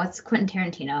 it's Quentin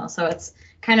Tarantino, so it's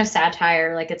kind of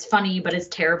satire. Like, it's funny, but it's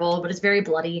terrible, but it's very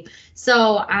bloody.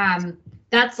 So,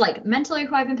 that's like mentally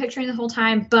who I've been picturing the whole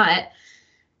time. But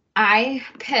I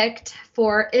picked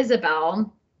for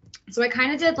Isabel. So I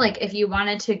kind of did like, if you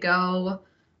wanted to go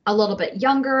a little bit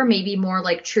younger, maybe more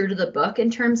like true to the book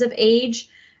in terms of age,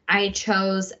 I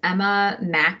chose Emma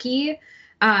Mackey,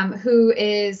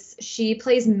 she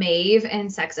plays Maeve in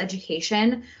Sex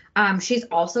Education. She's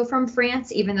also from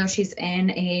France, even though she's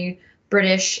in a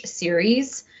British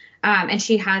series. And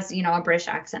she has, a British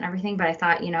accent and everything, but I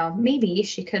thought, maybe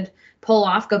she could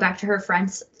go back to her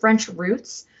French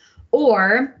roots,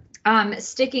 or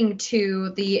sticking to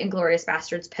the Inglourious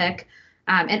Basterds pick,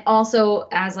 and also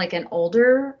as like an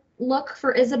older look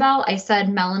for Isabel, I said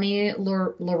Melanie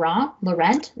Laurent,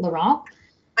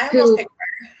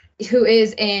 who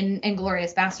is in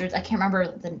Inglourious Basterds. I can't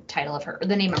remember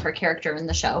the name of her character in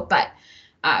the show, but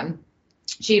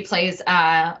she plays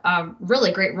a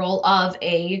really great role of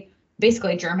a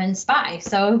basically German spy.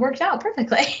 So it worked out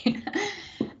perfectly.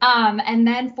 And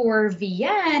then for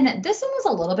Vienne, this one was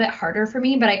a little bit harder for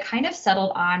me, but I kind of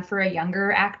settled on for a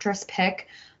younger actress pick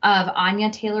of Anya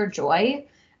Taylor-Joy.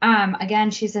 Again,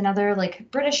 she's another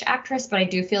like British actress, but I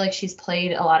do feel like she's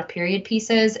played a lot of period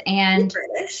pieces. And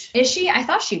British? Is she? I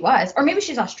thought she was, or maybe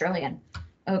she's Australian.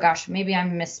 Oh gosh, maybe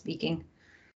I'm misspeaking.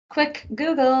 Quick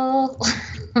Google.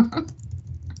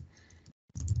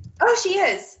 Oh, she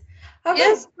is. Okay.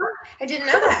 Yes. I didn't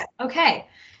know that. Okay.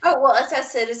 Oh, well, it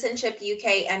says citizenship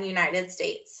UK and United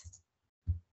States.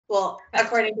 Well,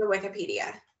 according to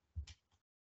Wikipedia.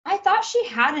 I thought she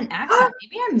had an accent.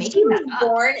 Maybe I'm making that up. She was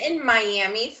born in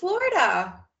Miami,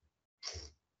 Florida.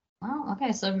 Well,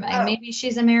 okay, so maybe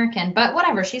she's American, but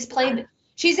whatever. She's in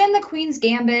the Queen's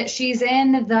Gambit. She's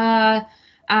in the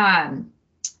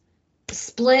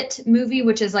Split movie,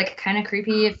 which is like kind of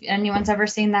creepy if anyone's ever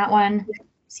seen that one.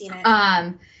 Seen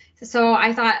it. So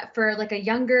I thought for like a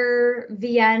younger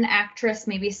Vienne actress,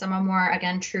 maybe someone more,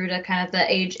 again, true to kind of the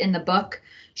age in the book,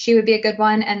 she would be a good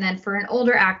one. And then for an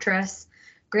older actress,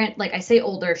 like I say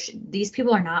older, these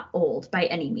people are not old by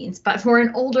any means, but for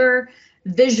an older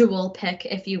visual pick,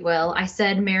 if you will, I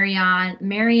said Marion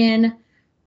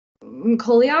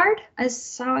Cotillard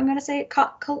is how I'm going to say it.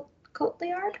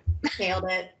 Cotillard? Nailed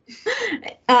it.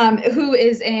 Who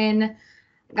is in,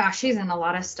 gosh, she's in a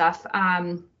lot of stuff.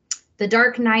 The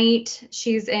Dark Knight,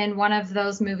 she's in one of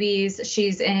those movies.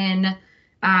 She's in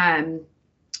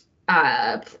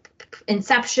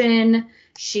Inception.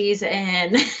 She's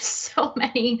in so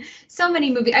many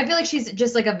movies. I feel like she's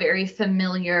just like a very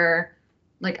familiar,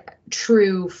 like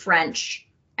true French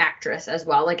actress as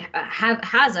well. Like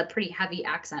has a pretty heavy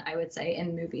accent, I would say,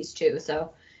 in movies too.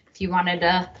 So if you wanted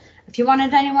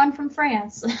anyone from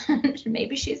France,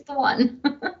 maybe she's the one.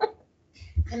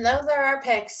 And those are our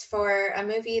picks for a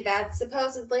movie that's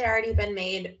supposedly already been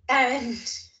made, and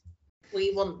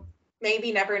we will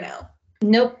maybe never know.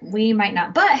 Nope, we might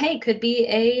not. But hey, could be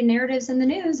a Narratives in the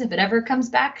News if it ever comes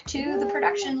back to the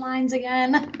production lines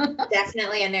again.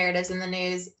 Definitely a Narratives in the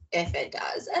News if it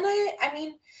does. And I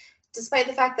mean, despite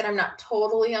the fact that I'm not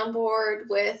totally on board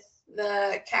with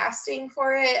the casting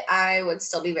for it, I would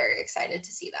still be very excited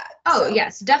to see that. Oh,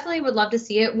 yes, definitely would love to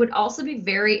see it. Would also be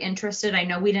very interested. I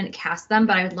know we didn't cast them,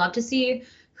 but I would love to see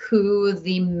who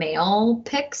the male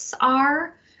picks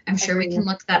are. I'm sure we can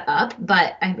look that up,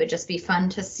 but it would just be fun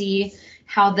to see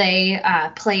how they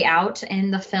play out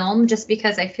in the film, just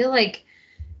because I feel like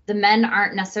the men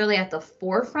aren't necessarily at the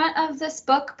forefront of this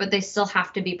book, but they still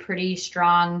have to be pretty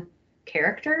strong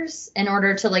characters in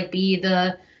order to like be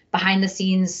the behind the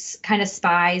scenes kind of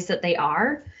spies that they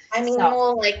are. I mean,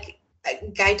 well, like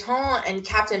Gaetan and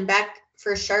Captain Beck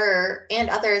for sure, and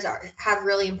others have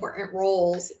really important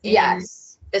roles in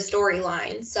the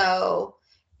storyline. So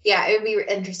yeah, it would be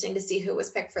interesting to see who was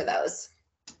picked for those.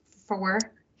 For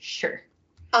sure.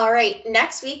 All right,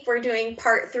 next week we're doing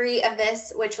part 3 of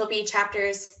this, which will be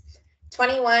chapters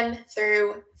 21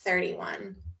 through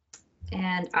 31.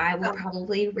 And I will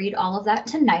probably read all of that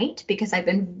tonight because I've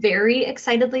been very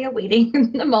excitedly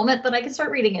awaiting the moment that I can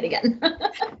start reading it again.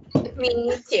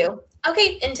 Me too.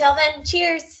 Okay, until then,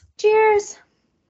 cheers. Cheers.